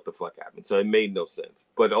don't know what the fuck happened. So it made no sense.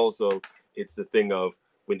 But also, it's the thing of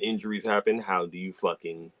when injuries happen, how do you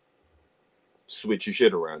fucking switch your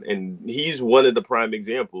shit around? And he's one of the prime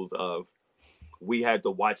examples of we had to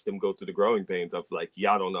watch them go through the growing pains of like,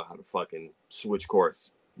 y'all don't know how to fucking switch course.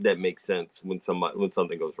 That makes sense when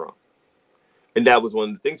something goes wrong. And that was one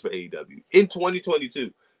of the things for AEW. In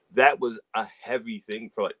 2022, that was a heavy thing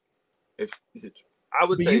for like, I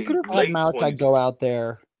would say you could have had Malachi go out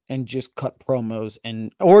there and just cut promos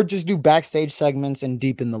or just do backstage segments and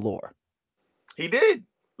deepen the lore. He did.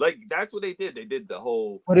 Like, that's what they did. They did the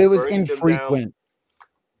whole. But it was infrequent.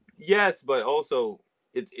 Yes, but also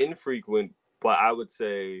it's infrequent. But I would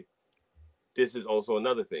say this is also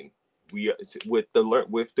another thing. With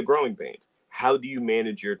the growing pains. How do you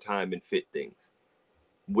manage your time and fit things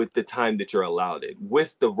with the time that you're allowed it,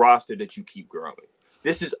 with the roster that you keep growing?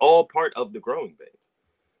 This is all part of the growing pains.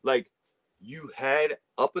 Like, you had,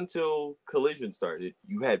 up until Collision started,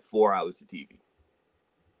 you had 4 hours of TV.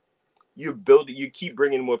 You keep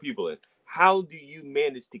bringing more people in. How do you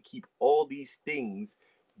manage to keep all these things,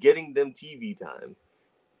 getting them TV time,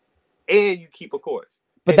 and you keep a course?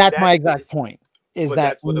 But that's my exact point, is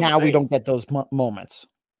that now we don't get those moments.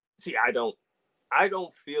 See, I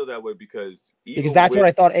don't feel that way because that's what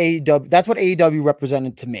I thought that's what AEW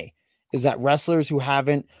represented to me, is that wrestlers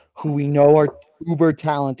who we know are uber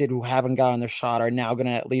talented, who haven't gotten their shot, are now going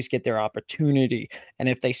to at least get their opportunity. And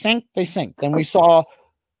if they sink, they sink. Then we saw,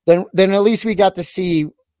 then at least we got to see,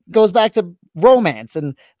 goes back to romance,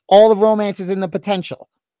 and all the romance is in the potential.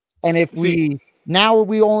 And if we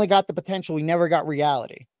only got the potential, we never got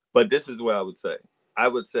reality. But this is what I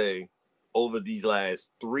would say over these last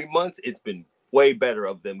 3 months, it's been way better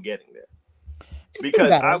of them getting there.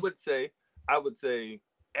 Because I would say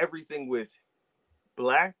everything with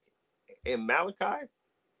Black and Malachi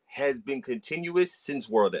has been continuous since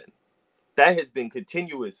World End. That has been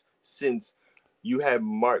continuous since you had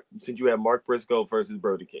Mark Briscoe versus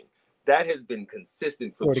Brody King. That has been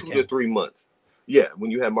consistent for 2 to 3 months. Yeah,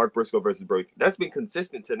 when you had Mark Briscoe versus Brody King, that's been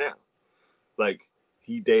consistent to now. Like,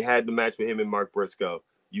 they had the match with him and Mark Briscoe.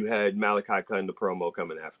 You had Malachi cutting the promo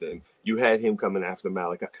coming after him. You had him coming after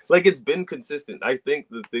Malachi. Like, it's been consistent. I think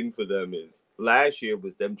the thing for them is last year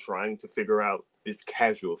was them trying to figure out this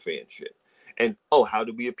casual fan shit. And, how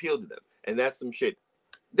do we appeal to them? And that's some shit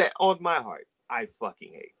that, on my heart, I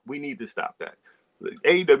fucking hate. We need to stop that.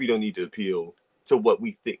 AEW don't need to appeal to what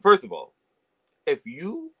we think. First of all, if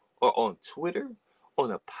you are on Twitter,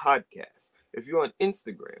 on a podcast, if you're on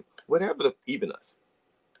Instagram, whatever, even us,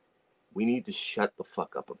 we need to shut the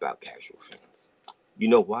fuck up about casual fans. You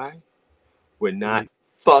know why? We're not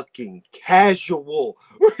fucking casual.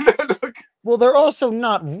 Well, they're also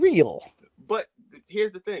not real. But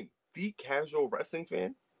here's the thing. The casual wrestling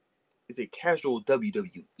fan is a casual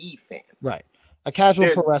WWE fan. Right. A casual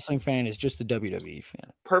pro wrestling fan is just a WWE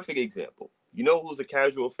fan. Perfect example. You know who's a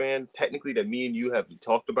casual fan, technically, that me and you have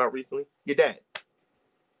talked about recently? Your dad.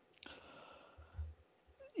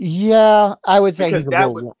 Yeah, I would say he's a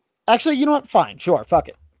little... Actually, you know what? Fine. Sure. Fuck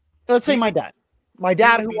it. Let's say my dad. My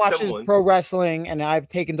dad, who watches pro wrestling, and I've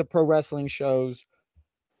taken to pro wrestling shows.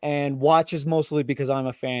 and watches mostly because I'm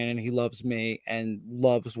a fan and he loves me and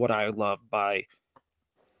loves what I love by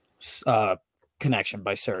connection,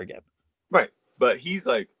 by surrogate. Right. But he's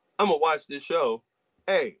like, I'm gonna watch this show.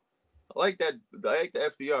 Hey, I like the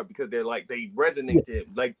FDR because they resonate to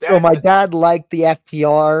him. Like that. So my dad liked the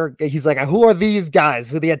FTR. He's like, who are these guys?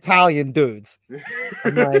 Who are the Italian dudes?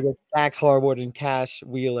 I'm like, it's Dax Harwood and Cash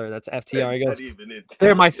Wheeler. That's FTR. He goes,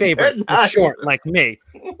 they're my favorite. They're short, like me.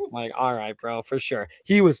 I'm like, all right, bro, for sure.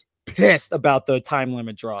 He was pissed about the time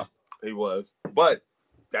limit draw. He was. But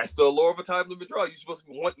that's the allure of a time limit draw. You're supposed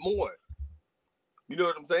to want more. You know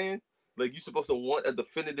what I'm saying? Like, you're supposed to want a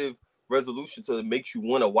definitive resolution so it makes you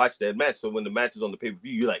want to watch that match. So when the match is on the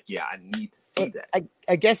pay-per-view, you're like, yeah, I need to see that.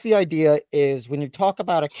 I guess the idea is when you talk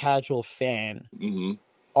about a casual fan,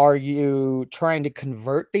 are you trying to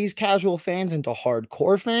convert these casual fans into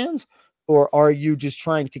hardcore fans, or are you just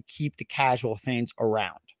trying to keep the casual fans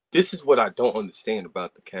around? This is what I don't understand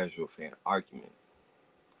about the casual fan argument.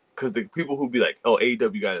 Because the people who be like, oh,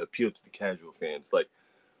 AEW got to appeal to the casual fans. Like,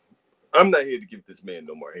 I'm not here to give this man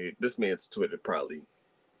no more hate. This man's Twitter probably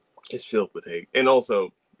is filled with hate. And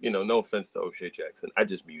also, no offense to O'Shea Jackson. I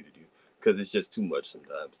just muted you because it's just too much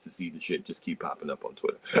sometimes to see the shit just keep popping up on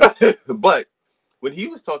Twitter. But when he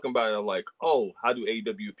was talking about it, I'm like, oh, how do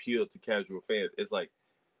AEW appeal to casual fans? It's like,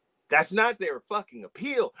 that's not their fucking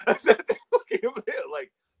appeal. That's not their fucking appeal.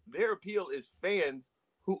 Like, their appeal is fans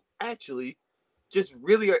who actually just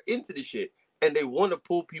really are into the shit and they want to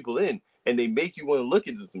pull people in and they make you want to look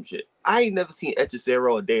into some shit. I ain't never seen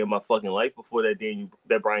Echecero a day in my fucking life before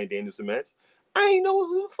that Bryan Danielson match. I ain't know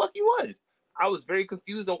who the fuck he was. I was very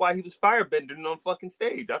confused on why he was firebending on fucking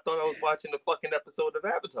stage. I thought I was watching a fucking episode of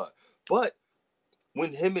Avatar. But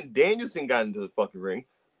when him and Danielson got into the fucking ring,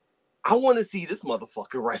 I want to see this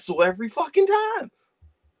motherfucker wrestle every fucking time.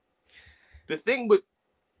 The thing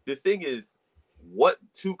is, what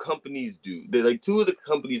two companies do? Two of the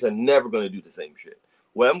companies are never going to do the same shit.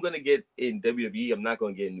 What I'm going to get in WWE, I'm not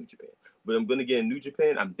going to get in New Japan. But I'm going to get in New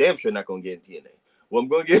Japan, I'm damn sure not going to get in TNA. What I'm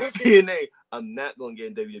going to get in TNA, I'm not going to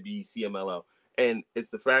get in WWE, CMLL. And it's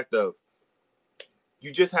the fact of,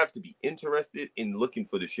 you just have to be interested in looking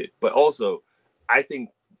for the shit. But also, I think,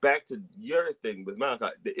 back to your thing with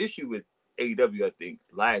Malachi, the issue with AEW, I think,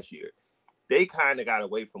 last year, they kind of got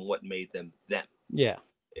away from what made them them. Yeah.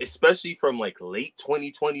 Especially from like late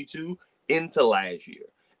 2022 into last year.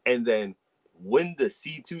 And then when the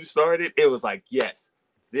C2 started, it was like, yes,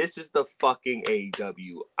 this is the fucking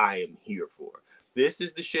AEW I am here for. This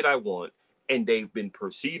is the shit I want. And they've been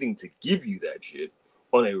proceeding to give you that shit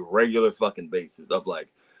on a regular fucking basis of like,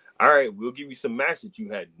 all right, we'll give you some match that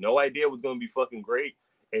you had no idea was going to be fucking great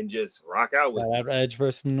and just rock out with it. Edge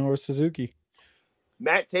versus Minoru Suzuki.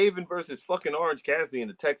 Matt Taven versus fucking Orange Cassidy in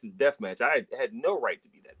the Texas Death Match. I had no right to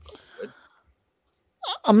be that good.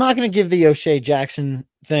 I'm not going to give the O'Shea Jackson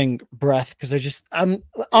thing breath because I'm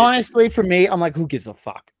honestly, for me, I'm like, who gives a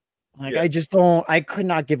fuck? Like, yeah. I could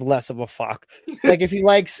not give less of a fuck. Like, if he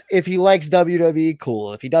likes WWE,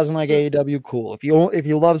 cool. If he doesn't like AEW, cool. If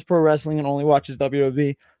he loves pro wrestling and only watches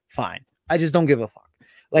WWE, fine. I just don't give a fuck.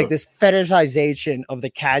 Like, this fetishization of the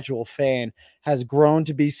casual fan has grown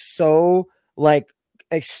to be so, like,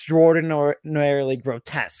 extraordinarily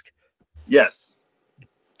grotesque. Yes.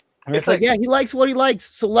 And it's like, yeah, he likes what he likes,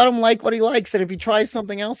 so let him like what he likes. And if he tries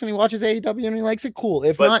something else and he watches AEW and he likes it, cool.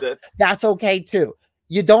 If not, that's okay too.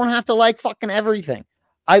 You don't have to like fucking everything.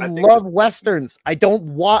 I love Westerns. I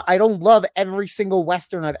don't love every single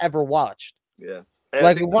Western I've ever watched. Yeah.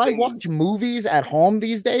 Like, when I watch movies at home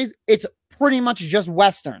these days, it's pretty much just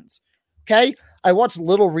Westerns. Okay? I watched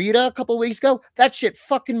Little Rita a couple weeks ago. That shit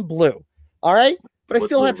fucking blew. All right? But I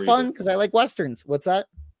still had fun because I like Westerns. What's that?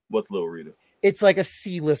 What's Little Rita? It's like a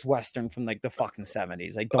C-list Western from like the fucking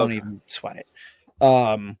 70s. Like, don't even sweat it.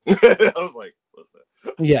 I was like, what's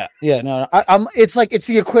that? Yeah. No, it's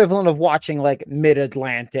the equivalent of watching like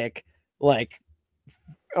Mid-Atlantic, like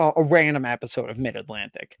a random episode of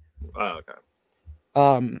Mid-Atlantic. Oh,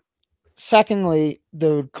 okay. Secondly,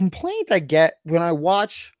 the complaint I get when I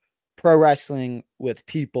watch pro wrestling with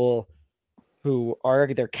people who are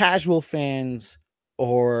either casual fans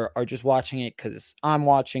or are just watching it because I'm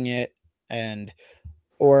watching it,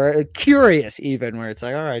 or curious even, where it's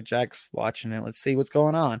like, all right, Jack's watching it, let's see what's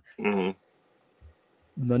going on. Mm-hmm.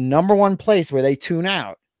 The number one place where they tune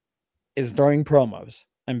out is during promos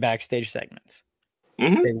and backstage segments.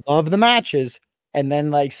 Mm-hmm. They love the matches, and then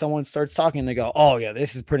like someone starts talking, they go, oh yeah,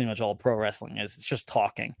 this is pretty much all pro wrestling is. It's just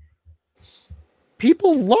talking.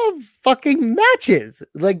 People love fucking matches.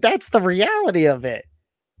 Like, that's the reality of it.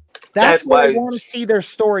 That's why they want to see their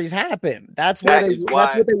stories happen. That's what they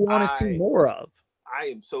want to see more of. I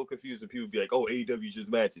am so confused when people be like, "Oh, AEW just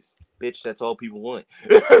matches." Bitch, that's all people want.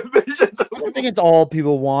 Bitch, I don't think it's all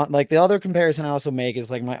people want. Like the other comparison I also make is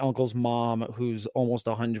like my uncle's mom, who's almost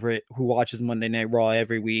 100, who watches Monday Night Raw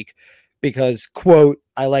every week because, quote,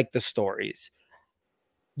 I like the stories.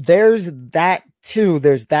 There's that too.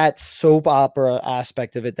 There's that soap opera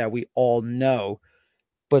aspect of it that we all know,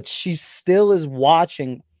 but she still is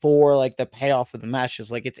watching for like the payoff of the matches.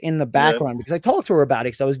 Like it's in the background because I talked to her about it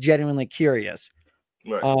because I was genuinely curious.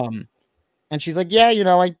 Right. And she's like, yeah,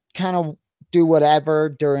 I kind of do whatever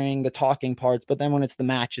during the talking parts, but then when it's the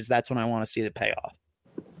matches, that's when I want to see the payoff.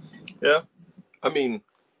 Yeah. I mean,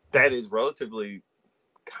 that is relatively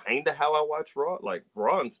kind of how I watch Raw. Like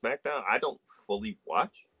Raw and SmackDown, I don't fully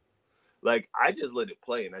watch. Like I just let it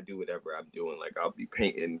play and I do whatever I'm doing. Like I'll be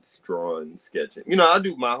painting, drawing, sketching. I'll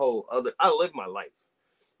do my whole I live my life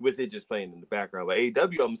with it just playing in the background. But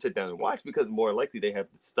AEW, I'm gonna sit down and watch because more likely they have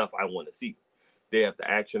the stuff I want to see. They have the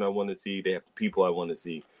action I want to see. They have the people I want to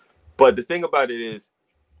see. But the thing about it is,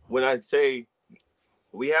 when I say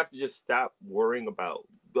we have to just stop worrying about,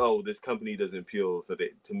 oh, this company doesn't appeal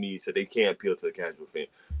to me, so they can't appeal to the casual fan.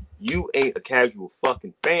 You ain't a casual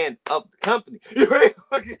fucking fan of the company.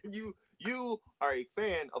 You are a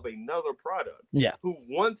fan of another product. Yeah. Who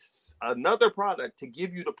wants another product to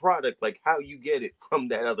give you the product like how you get it from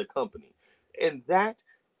that other company. And that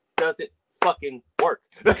doesn't fucking work.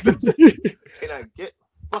 And I get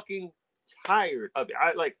fucking tired of it.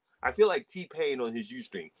 I feel like T-Pain on his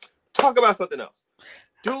Ustream. Talk about something else.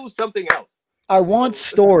 Do something else. I want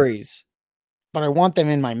stories, but I want them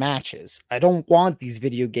in my matches. I don't want these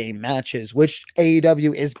video game matches, which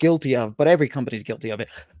AEW is guilty of, but every company's guilty of it.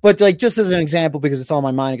 But like, just as an example, because it's on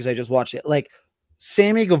my mind because I just watched it, like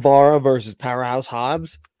Sammy Guevara versus Powerhouse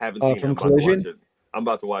Hobbs from Collision. I'm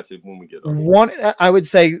about to watch it when we get on. I would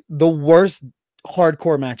say the worst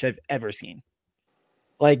hardcore match I've ever seen.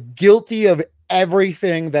 Like guilty of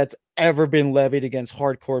everything that's ever been levied against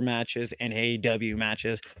hardcore matches and AEW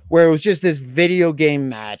matches, where it was just this video game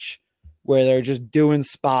match where they're just doing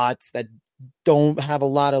spots that don't have a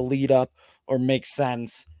lot of lead up or make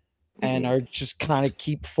sense and are just kind of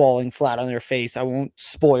keep falling flat on their face. I won't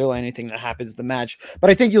spoil anything that happens in the match, but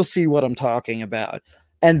I think you'll see what I'm talking about.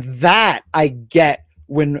 And that I get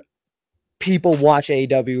when people watch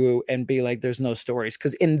AEW and be like, there's no stories.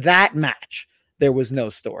 Because in that match, there was no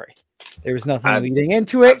story. There was nothing leading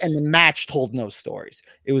into it, and the match told no stories.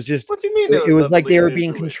 It was just, what do you mean? It was like they were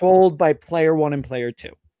being controlled by player one and player two.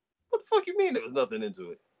 What the fuck you mean there was nothing into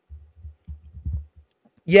it?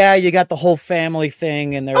 Yeah, you got the whole family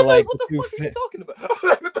thing, and they're like, what the fuck are you talking about?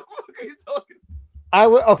 What the fuck are you talking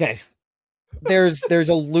about? Okay. There's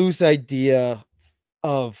a loose idea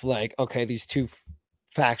of like, okay, these two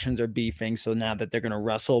factions are beefing, so now that they're gonna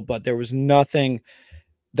wrestle, but there was nothing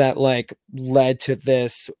that like led to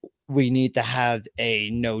this. We need to have a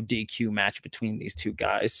no DQ match between these two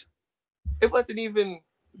guys. It wasn't even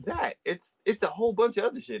that. It's a whole bunch of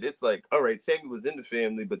other shit. It's like, all right, Sammy was in the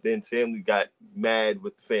family, but then Sammy got mad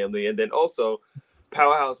with the family, and then also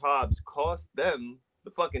Powerhouse Hobbs cost them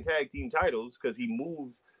the fucking tag team titles because he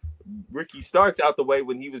moved Ricky Starks out the way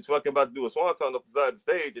when he was fucking about to do a swanton up the side of the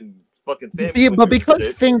stage, and fucking Sammy. Yeah, but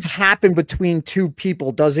because things happen between two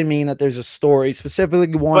people doesn't mean that there's a story,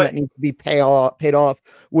 specifically one that needs to be paid off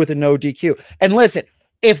with a no DQ. And listen,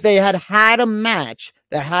 if they had a match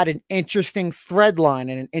that had an interesting thread line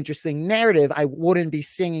and an interesting narrative, I wouldn't be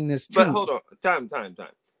singing this tune. But hold on, time.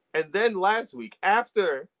 And then last week,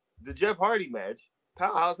 after the Jeff Hardy match,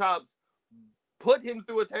 Powerhouse Hobbs put him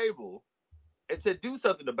through a table and said, "Do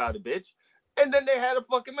something about it, bitch." And then they had a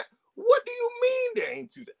fucking match. What do you mean there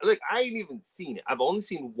ain't two? Like, I ain't even seen it. I've only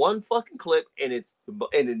seen one fucking clip, and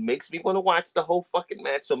it makes me want to watch the whole fucking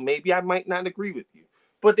match. So maybe I might not agree with you.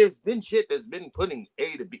 But there's been shit that's been putting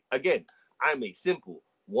A to B. Again, I'm a simple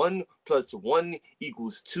 1 + 1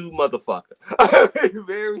 = 2 motherfucker. I'm a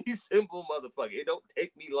very simple motherfucker. It don't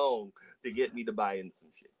take me long to get me to buy into some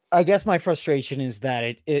shit. I guess my frustration is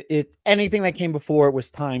that it anything that came before it was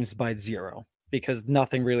times by 0 because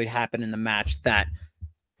nothing really happened in the match that.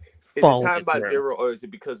 Is it time by 0, or is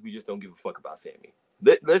it because we just don't give a fuck about Sammy?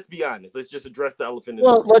 Let's be honest. Let's just address the elephant in the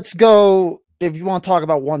room. Let's go. If you want to talk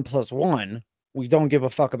about 1 + 1, we don't give a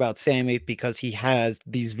fuck about Sammy because he has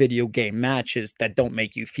these video game matches that don't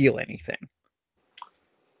make you feel anything.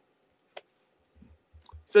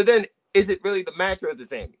 So then, is it really the match or is it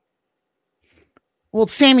Sammy? Well,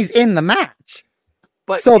 Sammy's in the match,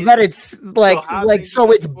 but so that it's like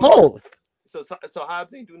so it's both. So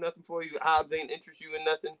Hobbs ain't do nothing for you. Hobbs ain't interest you in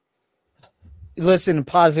nothing. Listen,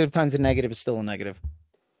 positive times a negative is still a negative.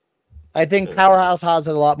 I think Powerhouse Hobbs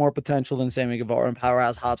has a lot more potential than Sammy Guevara, and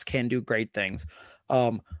Powerhouse Hobbs can do great things.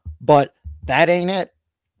 But that ain't it.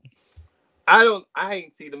 I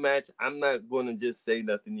ain't see the match. I'm not going to just say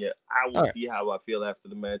nothing yet. I will Right. see how I feel after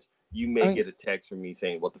the match. You may get a text from me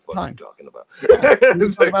saying, "What the fuck are you talking about?"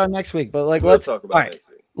 We'll talk about it next week. But like, we'll talk about it next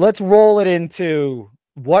week. Let's roll it into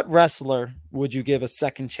what wrestler would you give a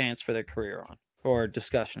second chance for their career on for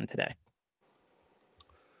discussion today?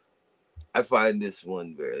 I find this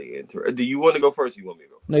one very interesting. Do you want to go first? Or you want me to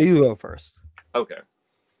go first? No, you go first. Okay.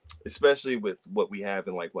 Especially with what we have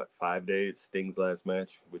in 5 days, Sting's last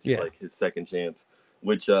match, which is like his second chance.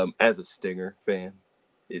 Which, as a Stinger fan,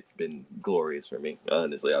 it's been glorious for me.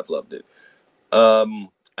 Honestly, I've loved it.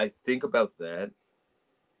 I think about that.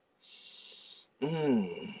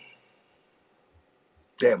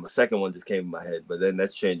 Damn, a second one just came in my head, but then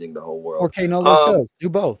that's changing the whole world. Okay, no, let's do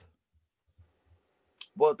both.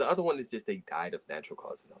 Well, the other one is just they died of natural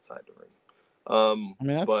causes outside the ring. I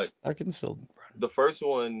mean, but I can still. The first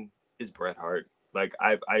one is Bret Hart. Like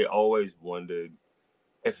I always wondered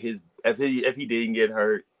if he didn't get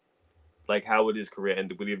hurt, like how would his career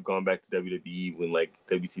end? Would he have gone back to WWE when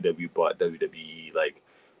WCW bought WWE? Like,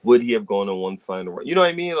 would he have gone on one final run? You know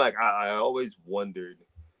what I mean? Like I always wondered,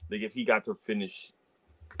 like if he got to finish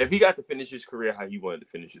his career how he wanted to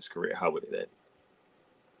finish his career, how would it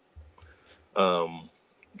end?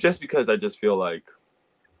 Just because I just feel like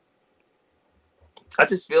that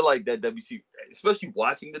WC, especially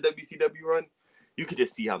watching the WCW run, you could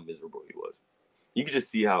just see how miserable he was. You could just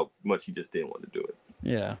see how much he just didn't want to do it.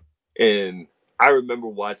 Yeah. And I remember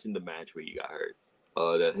watching the match where he got hurt,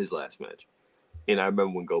 his last match. And I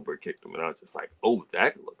remember when Goldberg kicked him, and I was just like, "Oh,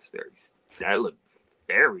 that looked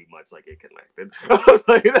very much like it connected."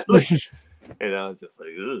 And I was just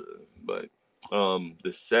like, ugh. But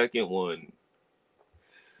the second one,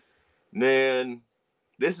 man,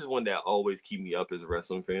 this is one that always keep me up as a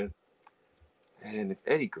wrestling fan. And if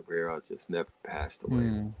Eddie Guerrero just never passed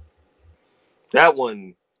away, that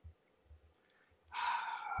one,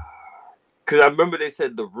 because I remember they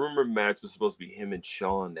said the rumor match was supposed to be him and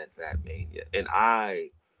Shawn at that Mania, and I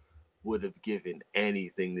would have given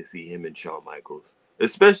anything to see him and Shawn Michaels,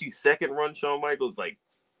 especially second run Shawn Michaels. Like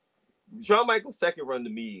Shawn Michaels' second run to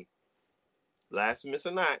me, blasphemous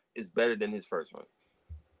or not, is better than his first run.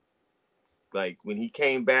 Like when he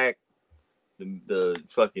came back, the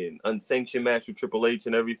fucking unsanctioned match with Triple H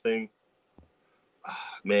and everything,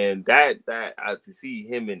 man, that to see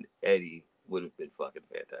him and Eddie would have been fucking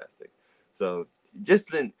fantastic. So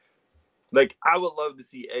just then, like I would love to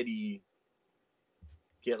see Eddie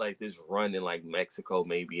get like this run in like Mexico,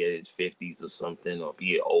 maybe at his 50s or something, or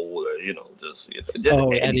be old, or just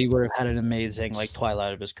Eddie would have had an amazing like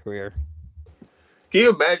twilight of his career. Can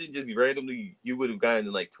you imagine just randomly you would have gotten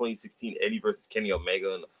in like 2016 Eddie versus Kenny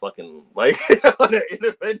Omega on a fucking on an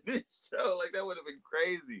independent show? Like that would have been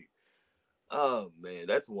crazy. Oh man,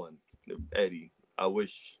 that's one. Eddie. I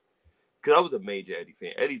wish, because I was a major Eddie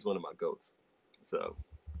fan. Eddie's one of my goats. So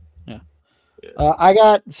yeah.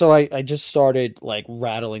 I just started like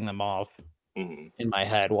rattling them off in my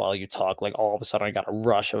head while you talk. Like all of a sudden I got a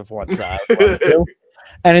rush of ones that I want to do.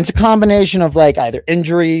 And it's a combination of like either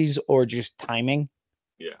injuries or just timing.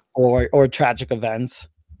 Yeah. Or tragic events.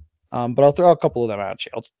 But I'll throw a couple of them at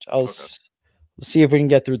you. I'll see if we can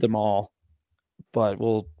get through them all. But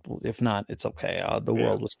if not, it's okay. The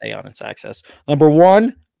world will stay on its axis. Number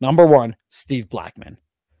one, Steve Blackman.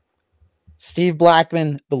 Steve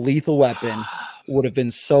Blackman, the Lethal Weapon, would have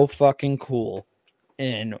been so fucking cool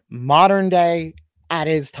in modern day, at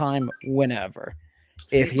his time, whenever.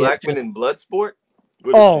 Steve Blackman in Bloodsport?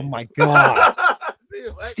 Oh my God.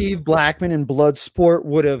 Steve Blackman in Bloodsport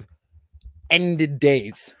would have ended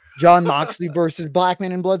days. John Moxley versus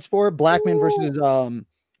Blackman in Bloodsport. Blackman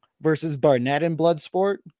versus Barnett in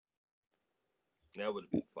Bloodsport. That would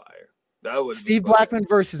have been fire. Steve Blackman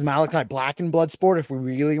versus Malachi Black in Bloodsport. If we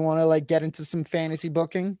really want to like get into some fantasy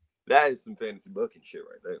booking, that is some fantasy booking shit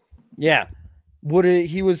right there. Yeah,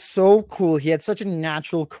 he was so cool. He had such a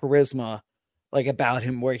natural charisma, like about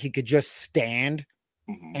him, where he could just stand,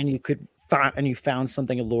 and you found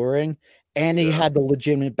something alluring, and he had the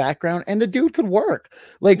legitimate background, and the dude could work.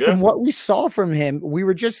 Like from what we saw from him, we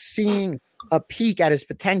were just seeing a peek at his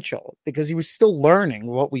potential because he was still learning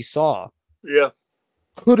what we saw. Yeah.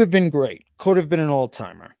 Could have been great. Could have been an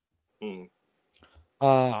all-timer. I'm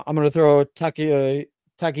going to throw Takeshi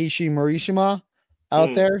Morishima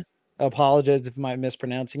out there. I apologize if I'm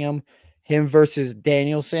mispronouncing him. Him versus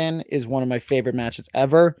Danielson is one of my favorite matches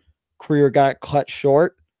ever. Career got cut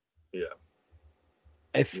short. Yeah.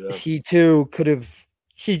 If he too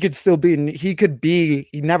he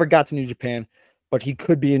never got to New Japan, but he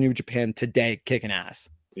could be in New Japan today kicking ass.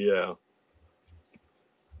 Yeah.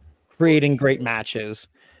 creating great matches.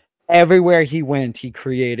 Everywhere he went, he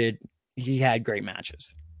had great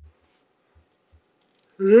matches.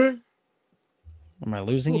 Hmm? Am I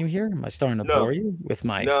losing you here? Am I starting to bore you with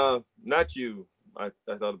my... No, not you. I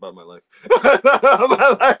thought about my life.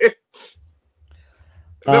 My life.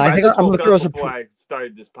 Remember, I think I'm going to throw before I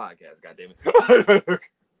started this podcast. God damn it!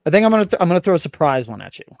 I think I'm going to throw a surprise one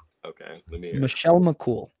at you. Okay, let me hear. Michelle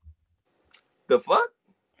McCool. The fuck?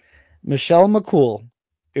 Michelle McCool.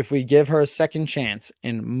 If we give her a second chance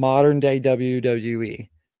in modern day WWE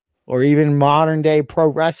or even modern day pro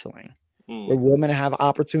wrestling, where women have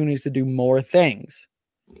opportunities to do more things,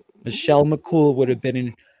 Michelle McCool would have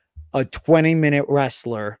been a 20-minute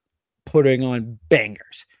wrestler putting on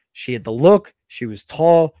bangers. She had the look. She was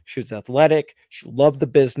tall. She was athletic. She loved the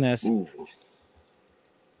business. Ooh.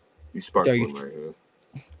 You sparked one right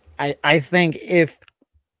here. I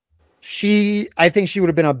think she would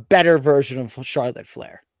have been a better version of Charlotte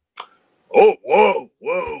Flair. Oh, whoa.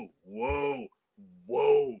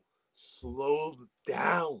 Slow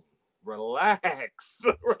down. Relax.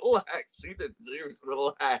 Relax.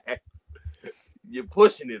 You're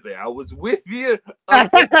pushing it there. I was with you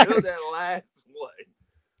up until that last one.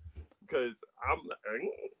 Because I'm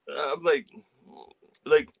like,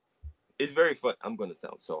 it's very fun. I'm gonna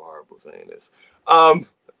sound so horrible saying this.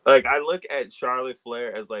 Like I look at Charlotte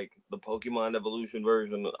Flair as like the Pokemon evolution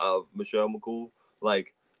version of Michelle McCool,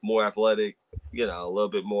 like more athletic, a little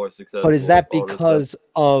bit more successful. But is that because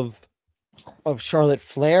of Charlotte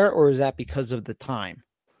Flair, or is that because of the time?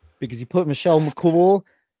 Because you put Michelle McCool,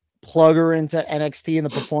 plug her into NXT in the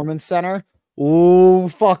Performance Center. Ooh,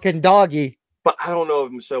 fucking doggy. But I don't know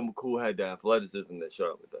if Michelle McCool had the athleticism that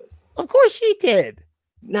Charlotte does. Of course she did.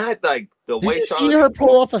 Not like the way Did you Charlotte... see her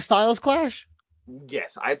pull off a Styles Clash?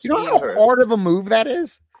 Yes, I've seen her. You know how hard of a move that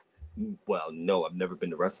is? Well, no, I've never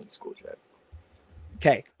been to wrestling school yet.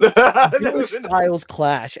 Okay. Styles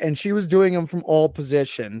Clash, and she was doing them from all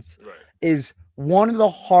positions, is one of the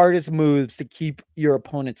hardest moves to keep your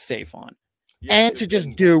opponent safe on. And to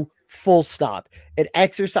just do full stop. It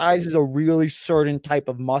exercises a really certain type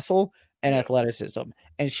of muscle and athleticism.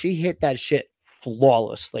 And she hit that shit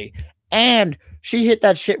flawlessly. And she hit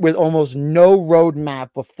that shit with almost no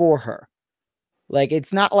roadmap before her. Like,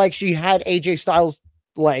 it's not like she had AJ Styles,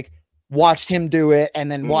 like, watched him do it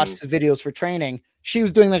and then watched the videos for training. She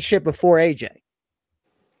was doing that shit before AJ.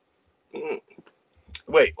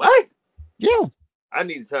 Wait, what? Yeah. I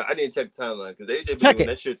need to check the timeline because AJ been doing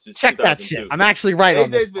that shit since 2002. Check that shit. I'm actually right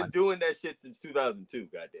on this. AJ's been doing that shit since 2002.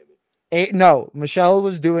 Goddamn it. No, Michelle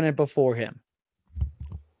was doing it before him.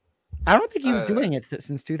 I don't think he was doing it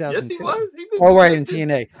since 2002. Yes, he was. Oh, right, in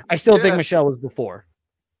TNA. I still think Michelle was before.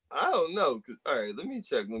 I don't know. All right, let me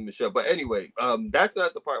check with Michelle. But anyway, that's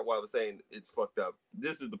not the part where I was saying it's fucked up.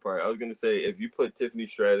 This is the part I was gonna say. If you put Tiffany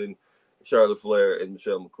Stratton, Charlotte Flair, and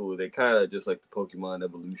Michelle McCool, they kind of just like the Pokemon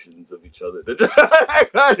evolutions of each other. They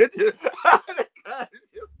kind of just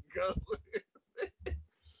go.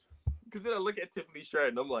 Because then I look at Tiffany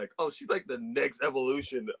Stratton, I'm like, oh, she's like the next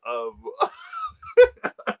evolution of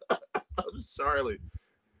Charlotte.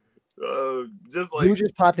 Just like, who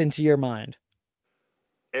just popped into your mind?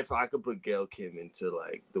 If I could put Gail Kim into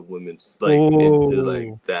like the women's, like into like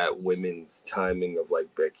that women's timing of like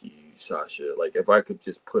Becky, Sasha, like if I could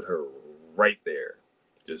just put her right there.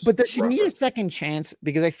 But does she need a second chance?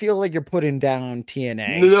 Because I feel like you're putting down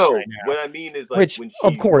TNA. No, right what I mean is like, which when she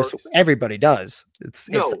of course everybody does. It's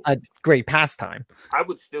a great pastime. I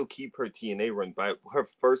would still keep her TNA run, but her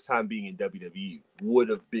first time being in WWE would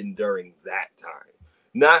have been during that time,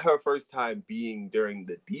 not her first time being during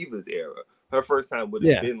the Divas era. Her first time would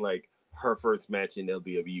have been like her first match in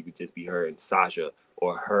WWE would just be her and Sasha,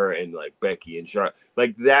 or her and like Becky and Charlotte,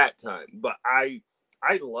 like that time. But I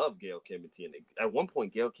love Gail Kim and TNA. At one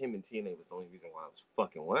point, Gail Kim and TNA was the only reason why I was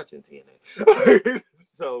fucking watching TNA.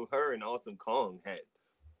 So her and Awesome Kong had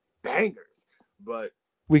bangers. But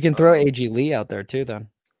we can throw AJ Lee out there too, then,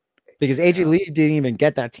 because AJ Lee didn't even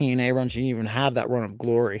get that TNA run. She didn't even have that run of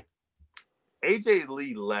glory. AJ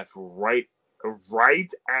Lee left right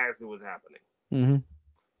as it was happening. Mm-hmm.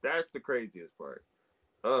 That's the craziest part.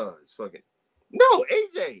 It's fucking no.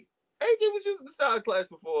 AJ was using the Style Clash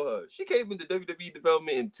before her. She came into WWE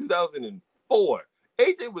development in 2004.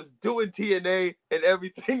 AJ was doing TNA and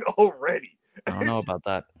everything already. I don't know about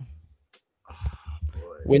that.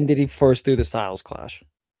 When did he first do the Styles Clash?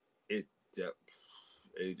 AJ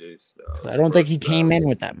Styles. I don't think he came in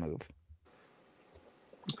with that move.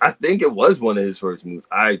 I think it was one of his first moves.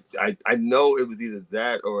 I know it was either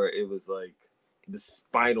that or it was like the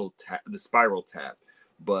spiral tap,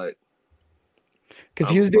 but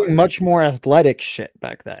because he was doing much more athletic shit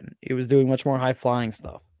back then. He was doing much more high flying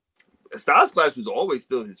stuff. Style Splash is always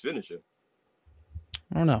still his finisher.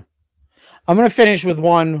 I don't know. I'm going to finish with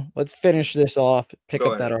one. Let's finish this off. Pick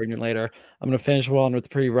Go up that ahead. argument later. I'm going to finish one with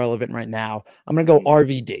pretty relevant right now. I'm going to go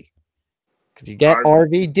RVD. Because you get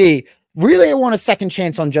RVD. Really, I want a second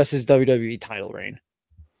chance on just his WWE title reign.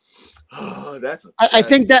 Oh, I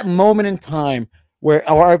think that moment in time where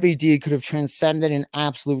RVD could have transcended an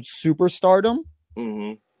absolute superstardom.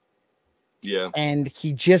 Mm-hmm. Yeah. And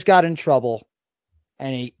he just got in trouble.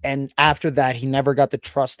 And after that, he never got the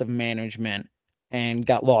trust of management and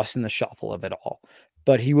got lost in the shuffle of it all.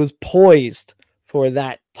 But he was poised for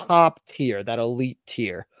that top tier, that elite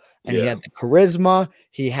tier. And he had the charisma,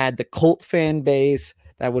 he had the cult fan base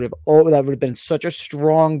that would have been such a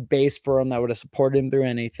strong base for him that would have supported him through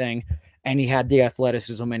anything. And he had the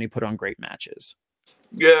athleticism and he put on great matches.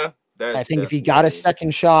 Yeah. I think if he got a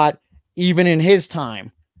second shot, even in his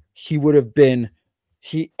time, he would have been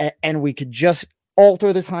and we could just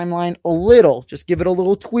alter the timeline a little, just give it a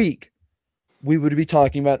little tweak. We would be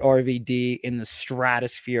talking about RVD in the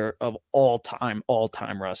stratosphere of all-time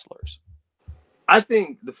wrestlers. I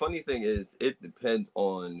think the funny thing is it depends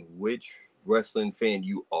on which wrestling fan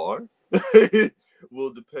you are. It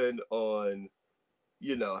will depend on,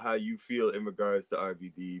 how you feel in regards to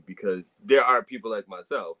RVD, because there are people like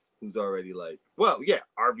myself who's already like, well, yeah,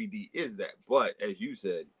 RVD is that. But as you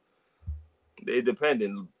said, it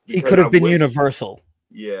depended. He could have been universal.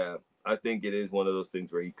 Yeah, I think it is one of those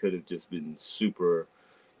things where he could have just been super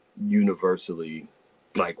universally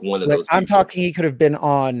like one of those people. I'm talking he could have been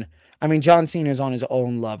on, John Cena's on his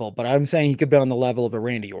own level, but I'm saying he could be on the level of a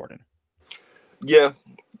Randy Orton. Yeah,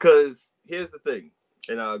 because here's the thing,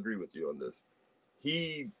 and I agree with you on this.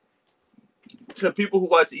 To people who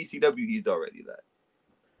watch ECW, he's already that.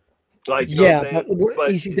 Like, but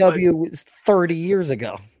ECW was 30 years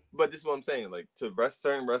ago. But this is what I'm saying. Like, to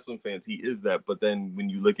certain wrestling fans, he is that. But then when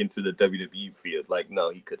you look into the WWE field, like, no,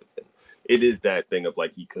 he could have been. It is that thing of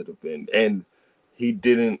like he could have been, and he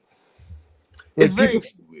didn't. It's very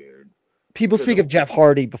weird. People speak of Jeff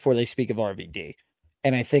Hardy before they speak of RVD,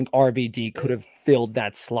 and I think RVD could have filled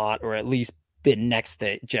that slot, or at least been next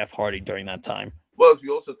to Jeff Hardy during that time. Well, if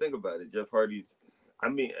you also think about it, Jeff Hardy's,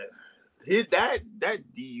 that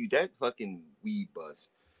fucking weed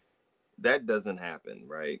bust, that doesn't happen,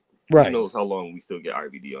 right? Right. Who knows how long we still get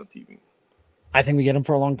RVD on TV? I think we get him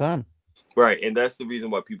for a long time. Right, and that's the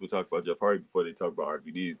reason why people talk about Jeff Hardy before they talk about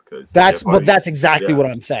RVD, because that's exactly what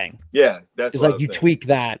I'm saying. Yeah, that's like you tweak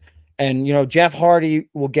that, and Jeff Hardy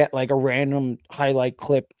will get like a random highlight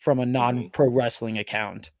clip from a non-pro wrestling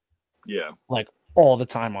account. Yeah, like all the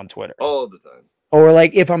time on Twitter. All the time. Or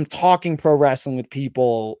like if I'm talking pro wrestling with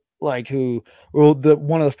people like one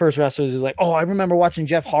of the first wrestlers is like, oh, I remember watching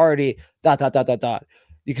Jeff Hardy. ...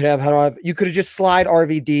 You could have just slide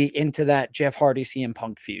RVD into that Jeff Hardy CM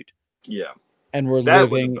Punk feud. Yeah, and we're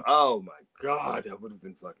living. Oh my god, that would have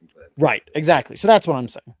been fucking fun. Right, exactly. So that's what I'm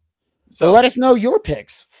saying. So let us know your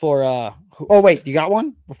picks for. Oh wait, you got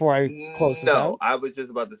one before I close this out? No, I was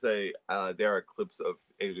just about to say there are clips of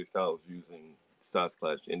AJ Styles using Styles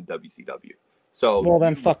Clash in WCW. So well,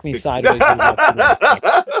 then fuck me sideways.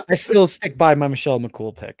 I still stick by my Michelle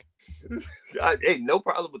McCool pick. Hey, no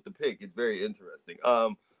problem with the pick. It's very interesting.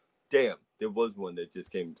 Damn, there was one that just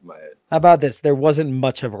came to my head. How about this? There wasn't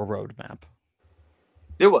much of a roadmap.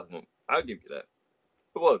 There wasn't. I'll give you that.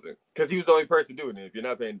 It wasn't, because he was the only person doing it. If you're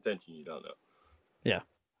not paying attention, you don't know. Yeah.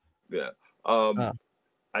 Yeah.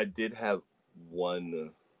 I did have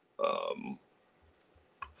one.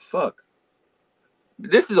 Fuck.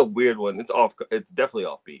 This is a weird one. It's off. It's definitely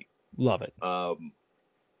offbeat. Love it.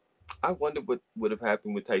 I wonder what would have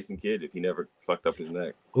happened with Tyson Kidd if he never fucked up his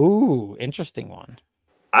neck. Ooh, interesting one.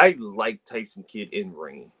 I like Tyson Kidd in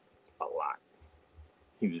ring a lot.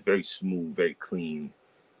 He was very smooth, very clean.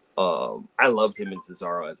 I loved him and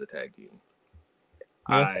Cesaro as a tag team.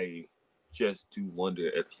 Yeah. I just do wonder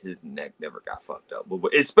if his neck never got fucked up,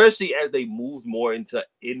 but especially as they moved more into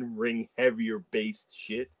in-ring heavier based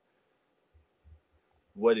shit.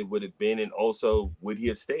 What it would have been, and also would he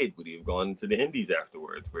have stayed? Would he have gone into the Indies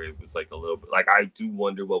afterwards, where it was like a little bit like I do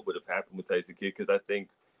wonder what would have happened with Tyson Kidd, because I think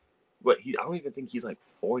I don't even think he's like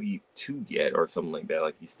 42 yet or something like that.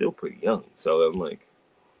 Like he's still pretty young. So I'm like,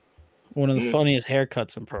 one of the funniest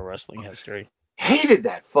haircuts in pro wrestling history. Hated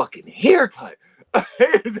that fucking haircut. I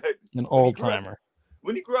hated that. An old timer.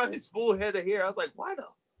 When he grew out his full head of hair, I was like, why the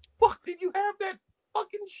fuck did you have that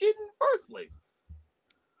fucking shit in the first place?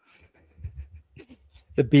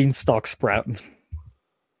 The beanstalk sprout.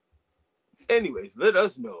 Anyways, let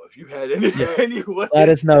us know if you had any. Let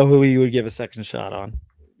us know who you would give a second shot on.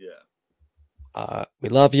 Yeah. We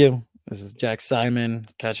love you. This is Jack Simon.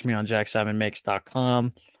 Catch me on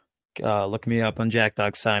jackssimonmakes.com. look me up on Jack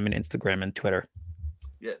Dog Simon, Instagram and Twitter.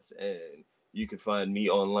 Yes, and you can find me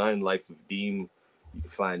online, Life of Deem. You can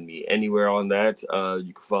find me anywhere on that.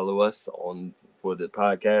 You can follow us for the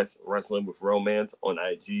podcast, Wrestling with Romance on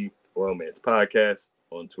IG, Romance Podcast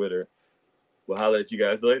on Twitter. We'll holler at you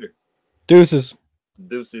guys later. Deuces.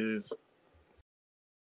 Deuces.